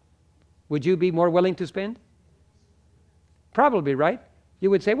 would you be more willing to spend? Probably, right? You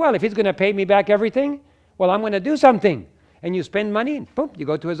would say, well, if he's going to pay me back everything, well, I'm going to do something. And you spend money, and boom, you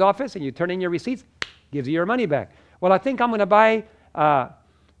go to his office, and you turn in your receipts, gives you your money back. Well, I think I'm going to buy, I'm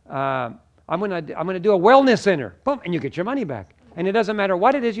going to do a wellness center. Boom, and you get your money back. And it doesn't matter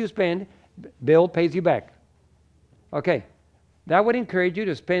what it is you spend, Bill pays you back. Okay, that would encourage you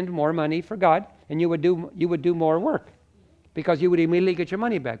to spend more money for God, and you would do more work because you would immediately get your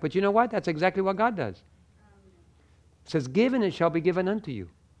money back. But you know what? That's exactly what God does. It says, give and it shall be given unto you.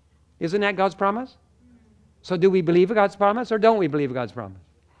 Isn't that God's promise? So do we believe God's promise or don't we believe God's promise?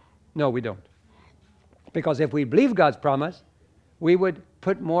 No, we don't. Because if we believe God's promise, we would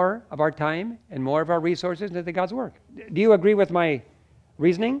put more of our time and more of our resources into God's work. Do you agree with my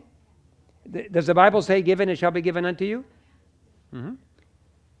reasoning? Does the Bible say, give and it shall be given unto you?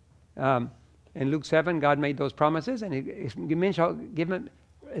 Mm-hmm. In Luke 7, God made those promises, and men shall give them,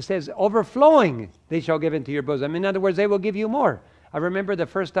 it says, overflowing they shall give into your bosom. In other words, they will give you more. I remember the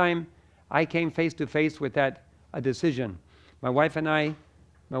first time I came face to face with a decision. My wife and I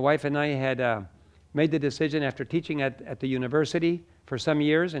had made the decision after teaching at the university for some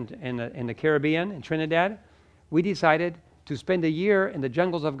years in the Caribbean, in Trinidad. We decided to spend a year in the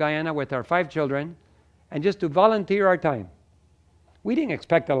jungles of Guyana with our 5 children and just to volunteer our time. We didn't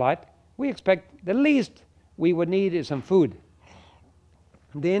expect a lot. We expect the least we would need is some food.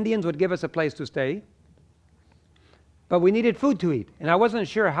 The Indians would give us a place to stay, but we needed food to eat, and I wasn't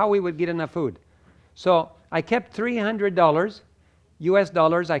sure how we would get enough food. So I kept $300, US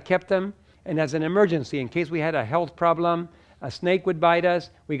dollars, I kept them, and as an emergency, in case we had a health problem, a snake would bite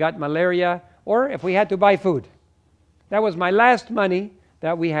us, we got malaria, or if we had to buy food. That was my last money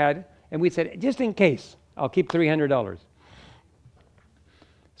that we had, and we said, just in case, I'll keep $300.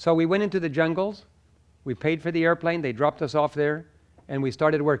 So we went into the jungles, we paid for the airplane, they dropped us off there, and we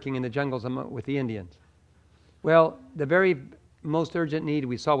started working in the jungles with the Indians. Well, the very most urgent need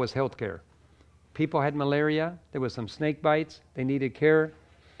we saw was health care. People had malaria, there was some snake bites, they needed care.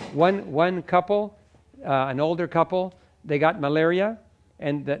 One couple, an older couple, they got malaria,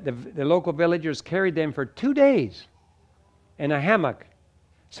 and the local villagers carried them for 2 days in a hammock.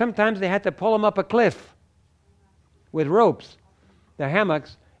 Sometimes they had to pull them up a cliff with ropes, the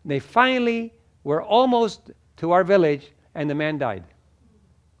hammocks. They finally were almost to our village, and the man died,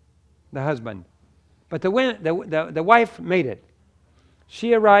 the husband. But the wife made it.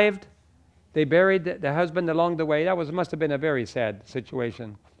 She arrived. They buried the husband along the way. That must have been a very sad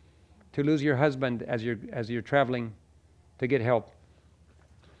situation to lose your husband as you're traveling to get help.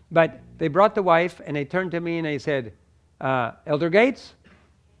 But they brought the wife, and they turned to me and they said, Elder Gates,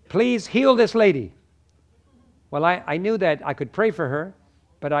 please heal this lady. Well, I knew that I could pray for her,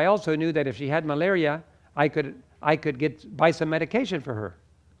 but I also knew that if she had malaria, I could buy some medication for her.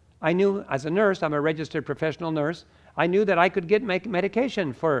 I knew as a nurse, I'm a registered professional nurse, I knew that I could get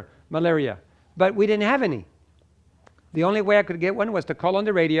medication for malaria, but we didn't have any. The only way I could get one was to call on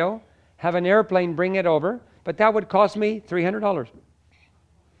the radio, have an airplane bring it over, but that would cost me $300.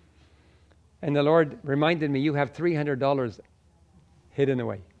 And the Lord reminded me, you have $300 hidden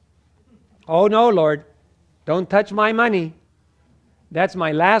away. Oh no, Lord, don't touch my money. That's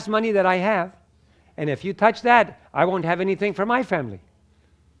my last money that I have. And if you touch that, I won't have anything for my family.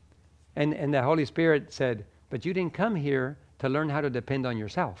 And the Holy Spirit said, but you didn't come here to learn how to depend on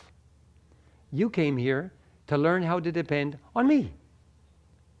yourself. You came here to learn how to depend on me.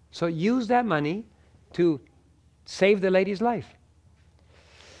 So use that money to save the lady's life.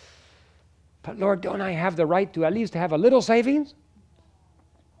 But Lord, don't I have the right to at least have a little savings?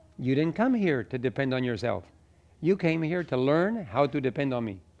 You didn't come here to depend on yourself. You came here to learn how to depend on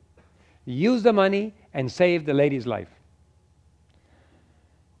me. Use the money and save the lady's life.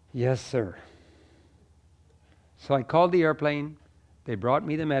 Yes, sir. So I called the airplane. They brought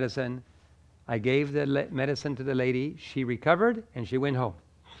me the medicine. I gave the medicine to the lady. She recovered and she went home.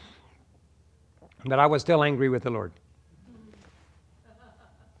 But I was still angry with the Lord.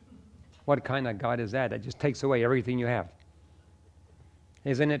 What kind of God is that? That just takes away everything you have.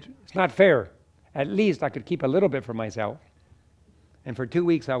 Isn't it? It's not fair. At least I could keep a little bit for myself. And for 2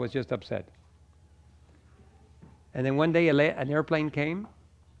 weeks I was just upset. And then one day an airplane came.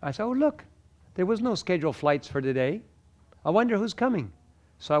 I said, oh look, there was no scheduled flights for today. I wonder who's coming.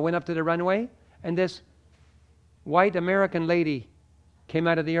 So I went up to the runway and this white American lady came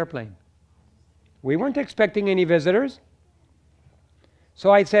out of the airplane. We weren't expecting any visitors.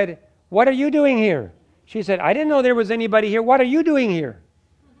 So I said, what are you doing here? She said, I didn't know there was anybody here. What are you doing here?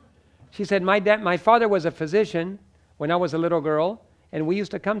 She said, my father was a physician when I was a little girl, and we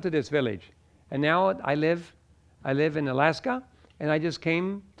used to come to this village. And now I live in Alaska, and I just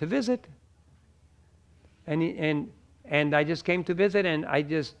came to visit. And I just came to visit, and I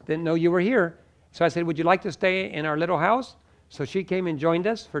just didn't know you were here. So I said, would you like to stay in our little house? So she came and joined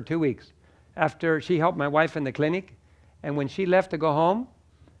us for 2 weeks. After she helped my wife in the clinic, and when she left to go home,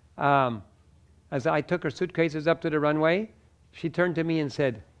 as I took her suitcases up to the runway, she turned to me and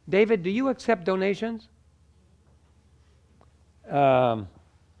said, David, do you accept donations?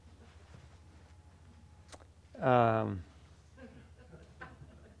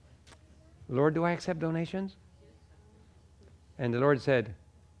 Lord, do I accept donations? And the Lord said,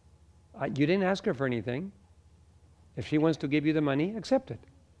 you didn't ask her for anything. If she wants to give you the money, accept it.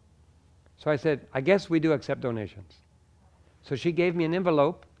 So I said, I guess we do accept donations. So she gave me an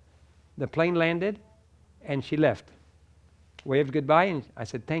envelope. The plane landed, and she left. Waved goodbye, and I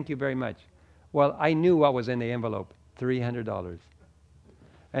said, thank you very much. Well, I knew what was in the envelope, $300.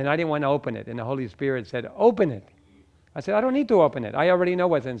 And I didn't want to open it, and the Holy Spirit said, open it. I said, I don't need to open it. I already know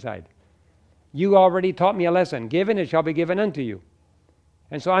what's inside. You already taught me a lesson. Given, it shall be given unto you.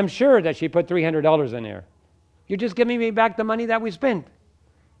 And so I'm sure that she put $300 in there. You're just giving me back the money that we spent.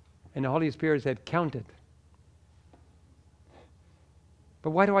 And the Holy Spirit said, count it. But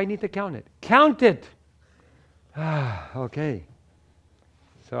why do I need to count it? Count it! Okay.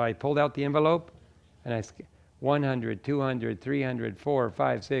 So I pulled out the envelope, and I 100, 200, 300, 4,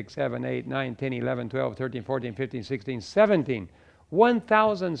 5, 6, 7, 8, 9, 10, 11, 12, 13, 14, 15, 16, 17.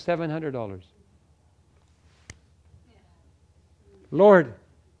 $1,700. Lord,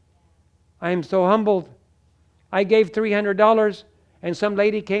 I am so humbled. I gave $300, and some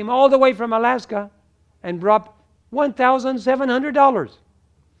lady came all the way from Alaska and brought $1,700.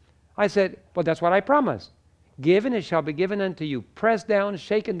 I said, well, that's what I promised. Give, and it shall be given unto you, pressed down,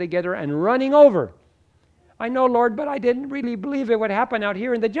 shaken together, and running over. I know, Lord, but I didn't really believe it would happen out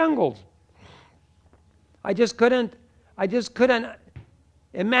here in the jungles. I just couldn't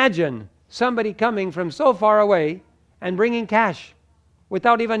imagine somebody coming from so far away and bringing cash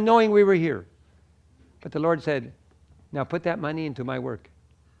without even knowing we were here. But the Lord said, now put that money into my work.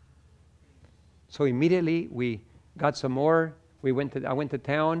 So immediately we got some more. I went to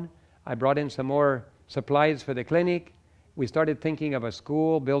town. I brought in some more supplies for the clinic. We started thinking of a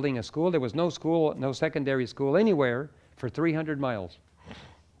school, building a school. There was no school, no secondary school anywhere for 300 miles.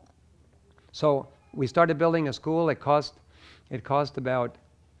 So we started building a school. It cost about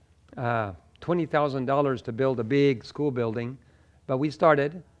 $20,000 to build a big school building. But we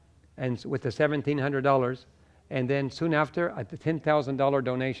started and with the $1,700. And then soon after, a $10,000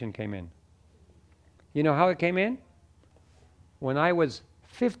 donation came in. You know how it came in? When I was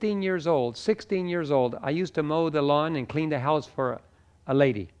 15 years old, 16 years old, I used to mow the lawn and clean the house for a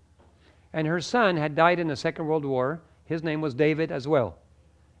lady. And her son had died in the Second World War. His name was David as well.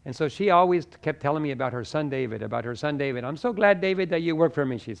 And so she always kept telling me about her son David, about her son David. I'm so glad, David, that you work for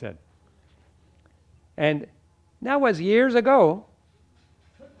me, she said. And that was years ago.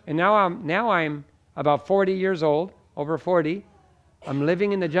 And now I'm about 40 years old, over 40. I'm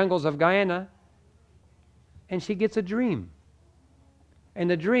living in the jungles of Guyana. And she gets a dream. In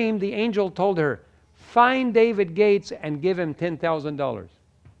the dream, the angel told her, find David Gates and give him $10,000.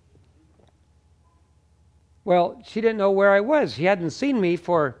 Well, she didn't know where I was. She hadn't seen me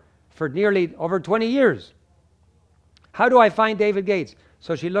for nearly over 20 years. How do I find David Gates?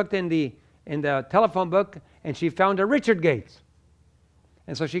 So she looked in the telephone book, and she found a Richard Gates.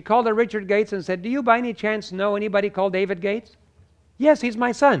 And so she called a Richard Gates and said, do you by any chance know anybody called David Gates? Yes, he's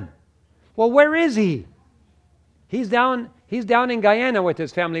my son. Well, where is he? He's down in Guyana with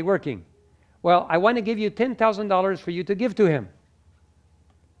his family working. Well, I want to give you $10,000 for you to give to him.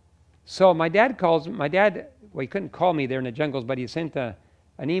 So my dad, well, he couldn't call me there in the jungles, but he sent an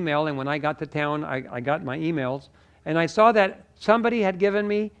email, and when I got to town, I got my emails, and I saw that somebody had given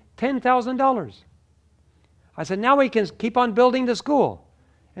me $10,000. I said, now we can keep on building the school.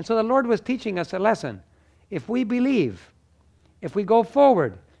 And so the Lord was teaching us a lesson. If we believe, if we go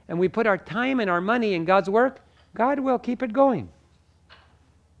forward, and we put our time and our money in God's work, God will keep it going.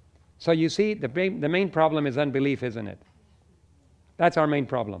 So you see, the main problem is unbelief, isn't it? That's our main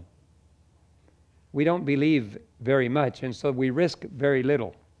problem. We don't believe very much, and so we risk very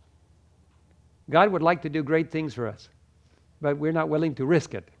little. God would like to do great things for us, but we're not willing to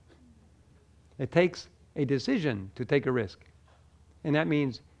risk it. It takes a decision to take a risk. And that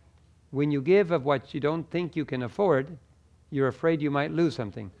means when you give of what you don't think you can afford, you're afraid you might lose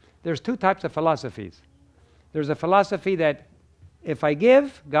something. There's two types of philosophies. There's a philosophy that if I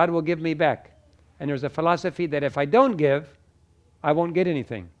give, God will give me back. And there's a philosophy that if I don't give, I won't get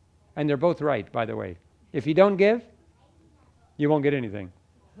anything. And they're both right, by the way. If you don't give, you won't get anything.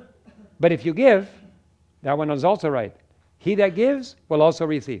 But if you give, that one is also right. He that gives will also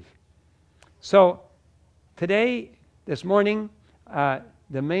receive. So today, this morning,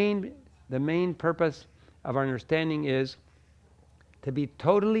 the main purpose of our understanding is to be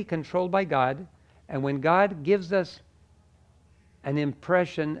totally controlled by God. And when God gives us an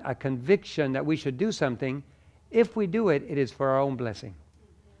impression, a conviction that we should do something, if we do it, it is for our own blessing.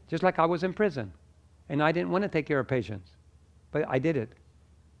 Just like I was in prison, and I didn't want to take care of patients, but I did it.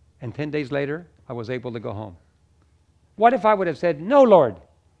 And 10 days later, I was able to go home. What if I would have said, no, Lord,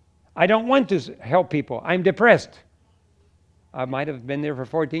 I don't want to help people. I'm depressed. I might have been there for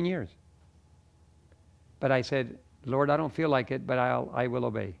 14 years. But I said, Lord, I don't feel like it, but I will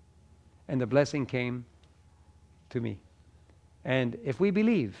obey. And the blessing came to me. And if we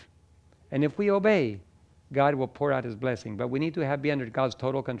believe, and if we obey, God will pour out his blessing. But we need to be under God's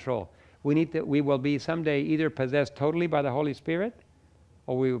total control. We will be someday either possessed totally by the Holy Spirit,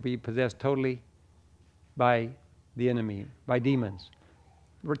 or we will be possessed totally by the enemy, by demons.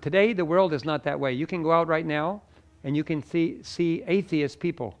 Today, the world is not that way. You can go out right now, and you can see atheist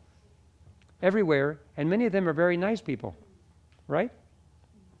people everywhere, and many of them are very nice people, right?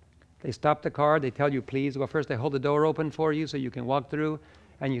 They stop the car, they tell you, please. Well, first they hold the door open for you so you can walk through,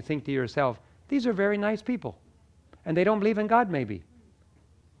 and you think to yourself, these are very nice people. And they don't believe in God, maybe.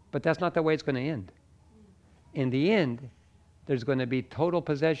 But that's not the way it's going to end. In the end, there's going to be total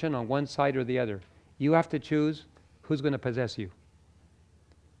possession on one side or the other. You have to choose who's going to possess you.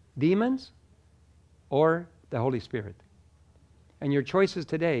 Demons or the Holy Spirit. And your choices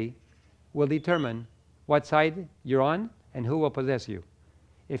today will determine what side you're on and who will possess you.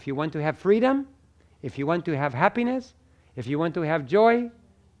 If you want to have freedom, if you want to have happiness, if you want to have joy,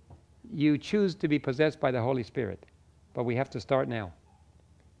 you choose to be possessed by the Holy Spirit. But we have to start now.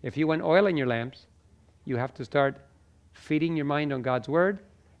 If you want oil in your lamps, you have to start feeding your mind on God's Word,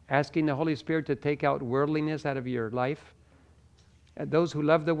 asking the Holy Spirit to take out worldliness out of your life. And those who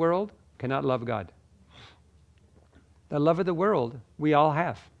love the world cannot love God. The love of the world we all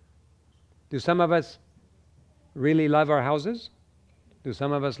have. Do some of us really love our houses? Do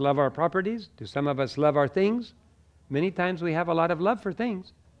some of us love our properties? Do some of us love our things? Many times we have a lot of love for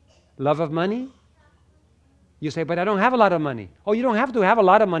things. Love of money. You say, but I don't have a lot of money. Oh, you don't have to have a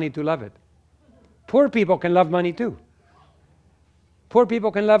lot of money to love it. Poor people can love money too. Poor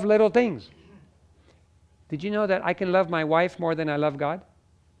people can love little things. Did you know that I can love my wife more than I love God?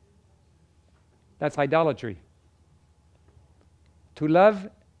 That's idolatry. To love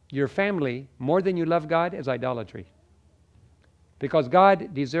your family more than you love God is idolatry. Because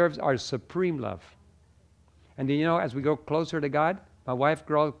God deserves our supreme love. And do you know, as we go closer to God, my wife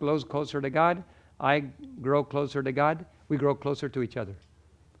grows closer to God, I grow closer to God, we grow closer to each other.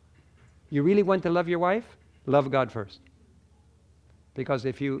 You really want to love your wife? Love God first. Because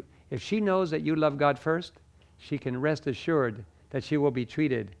if she knows that you love God first, she can rest assured that she will be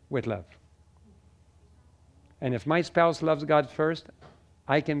treated with love. And if my spouse loves God first,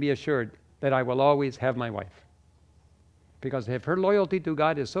 I can be assured that I will always have my wife. Because if her loyalty to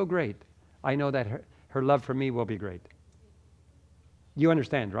God is so great, I know that her love for me will be great. You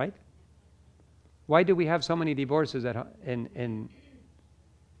understand, right? Why do we have so many divorces in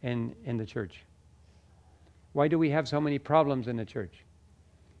the church? Why do we have so many problems in the church?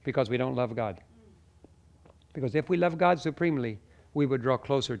 Because we don't love God. Because if we love God supremely, we would draw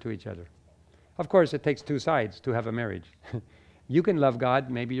closer to each other. Of course, it takes two sides to have a marriage. You can love God,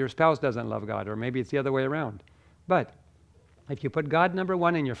 maybe your spouse doesn't love God, or maybe it's the other way around. But if you put God number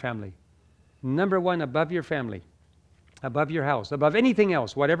one in your family, number one above your family, above your house, above anything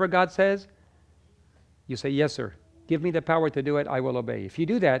else, whatever God says, you say, yes, sir. Give me the power to do it, I will obey. If you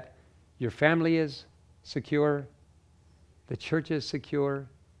do that, your family is secure, the church is secure,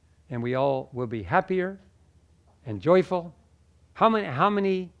 and we all will be happier and joyful. How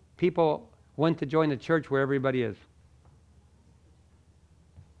many people want to join a church where everybody is?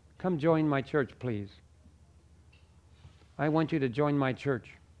 Come join my church, please. I want you to join my church.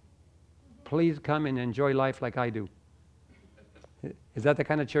 Please come and enjoy life like I do. Is that the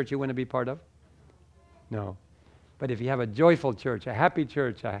kind of church you want to be part of? No. But if you have a joyful church, a happy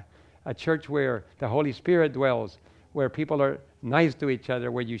church, a church where the Holy Spirit dwells, where people are nice to each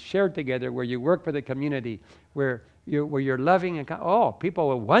other, where you share together, where you work for the community, where you're loving, and people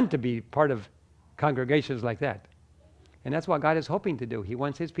will want to be part of congregations like that. And that's what God is hoping to do. He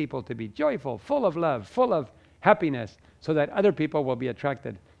wants His people to be joyful, full of love, full of happiness, so that other people will be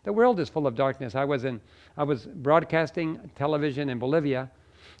attracted. The world is full of darkness. I was broadcasting television in Bolivia,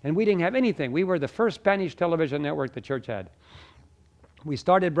 and we didn't have anything. We were the first Spanish television network the church had. We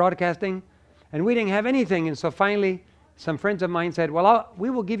started broadcasting, and we didn't have anything. And so finally, some friends of mine said, well,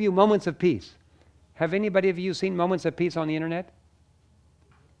 we will give you moments of peace. Have anybody of you seen Moments of Peace on the internet?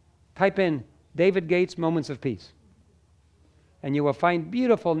 Type in David Gates Moments of Peace. And you will find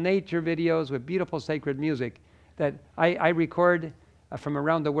beautiful nature videos with beautiful sacred music that I record from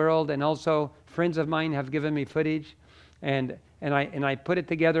around the world, and also friends of mine have given me footage, and I put it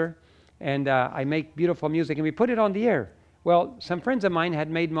together, and I make beautiful music, and we put it on the air. Well, some friends of mine had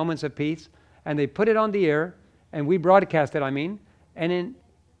made Moments of Peace, and they put it on the air, and we broadcast it,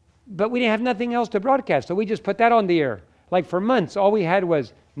 but we didn't have nothing else to broadcast, so we just put that on the air. Like for months, all we had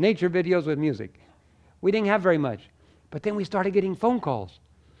was nature videos with music. We didn't have very much. But then we started getting phone calls.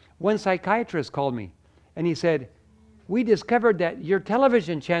 One psychiatrist called me, and he said, we discovered that your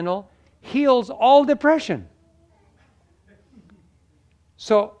television channel heals all depression.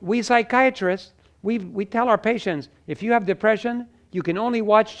 So we psychiatrists, we tell our patients, if you have depression, you can only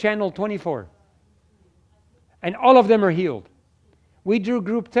watch channel 24. And all of them are healed. We do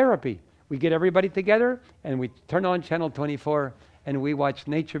group therapy. We get everybody together, and we turn on channel 24, and we watch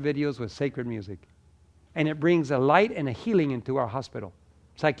nature videos with sacred music. And it brings a light and a healing into our hospital,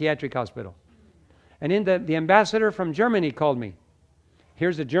 psychiatric hospital. And then the ambassador from Germany called me.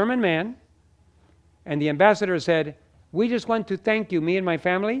 Here's a German man, and the ambassador said, we just want to thank you, me and my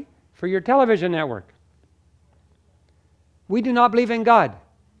family, for your television network. We do not believe in God.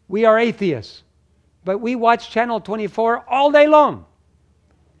 We are atheists. But we watch channel 24 all day long.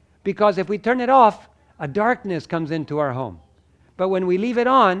 Because if we turn it off, a darkness comes into our home. But when we leave it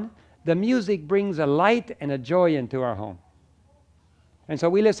on, the music brings a light and a joy into our home. And so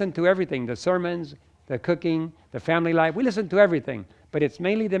we listen to everything, the sermons, the cooking, the family life. We listen to everything. But it's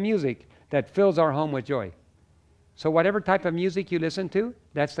mainly the music that fills our home with joy. So whatever type of music you listen to,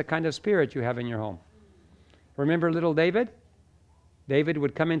 that's the kind of spirit you have in your home. Remember little David? David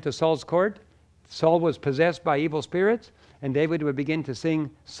would come into Saul's court. Saul was possessed by evil spirits, and David would begin to sing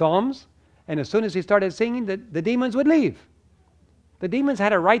psalms. And as soon as he started singing, the demons would leave. The demons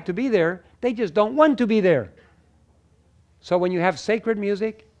had a right to be there. They just don't want to be there. So when you have sacred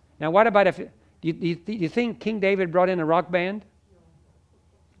music, now what about if, do you think King David brought in a rock band?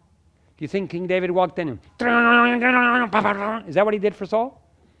 Do you think King David walked in and, is that what he did for Saul?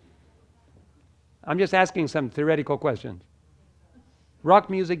 I'm just asking some theoretical questions.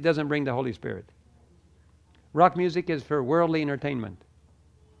 Rock music doesn't bring the Holy Spirit. Rock music is for worldly entertainment.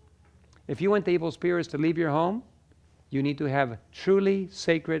 If you want the evil spirits to leave your home, you need to have truly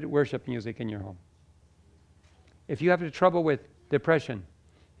sacred worship music in your home. If you have a trouble with depression,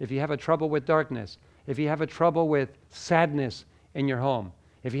 if you have a trouble with darkness, if you have a trouble with sadness in your home,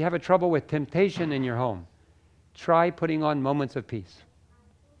 if you have a trouble with temptation in your home, try putting on Moments of Peace.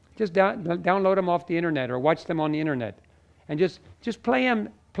 Just download them off the internet or watch them on the internet. And just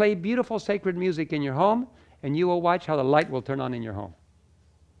play beautiful sacred music in your home, and you will watch how the light will turn on in your home.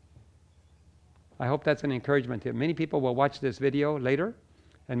 I hope that's an encouragement to you. Many people will watch this video later,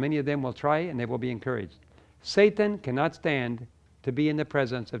 and many of them will try, and they will be encouraged. Satan cannot stand to be in the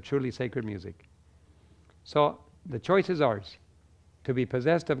presence of truly sacred music. So the choice is ours, to be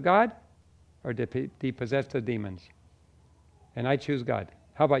possessed of God or to be possessed of demons. And I choose God.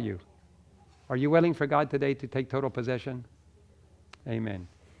 How about you? Are you willing for God today to take total possession? Amen.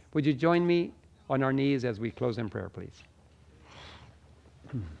 Would you join me on our knees as we close in prayer, please.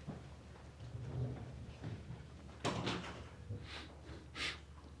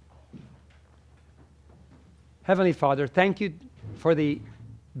 Heavenly Father, thank you for the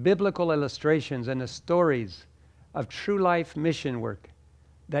biblical illustrations and the stories of true life mission work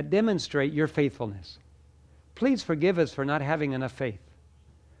that demonstrate your faithfulness. Please forgive us for not having enough faith.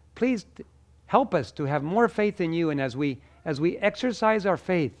 Please help us to have more faith in you, and as we exercise our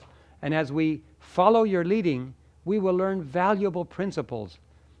faith and as we follow your leading, we will learn valuable principles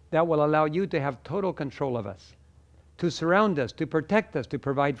that will allow you to have total control of us, to surround us, to protect us, to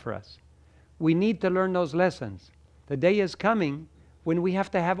provide for us. We need to learn those lessons. The day is coming when we have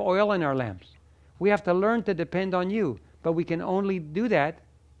to have oil in our lamps. We have to learn to depend on you, but we can only do that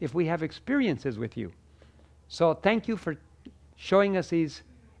if we have experiences with you. So thank you for showing us these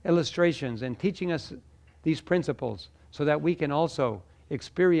illustrations and teaching us these principles so that we can also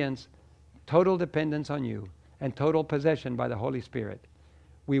experience total dependence on you and total possession by the Holy Spirit.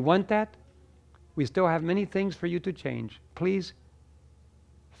 We want that. We still have many things for you to change. Please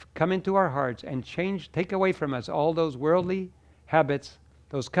come into our hearts and change, take away from us all those worldly habits,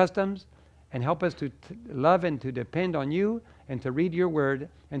 those customs, and help us to love and to depend on you and to read your word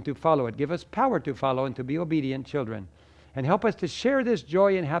and to follow it. Give us power to follow and to be obedient children. And help us to share this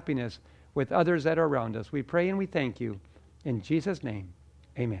joy and happiness with others that are around us. We pray and we thank you. In Jesus' name,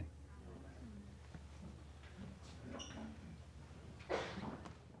 amen.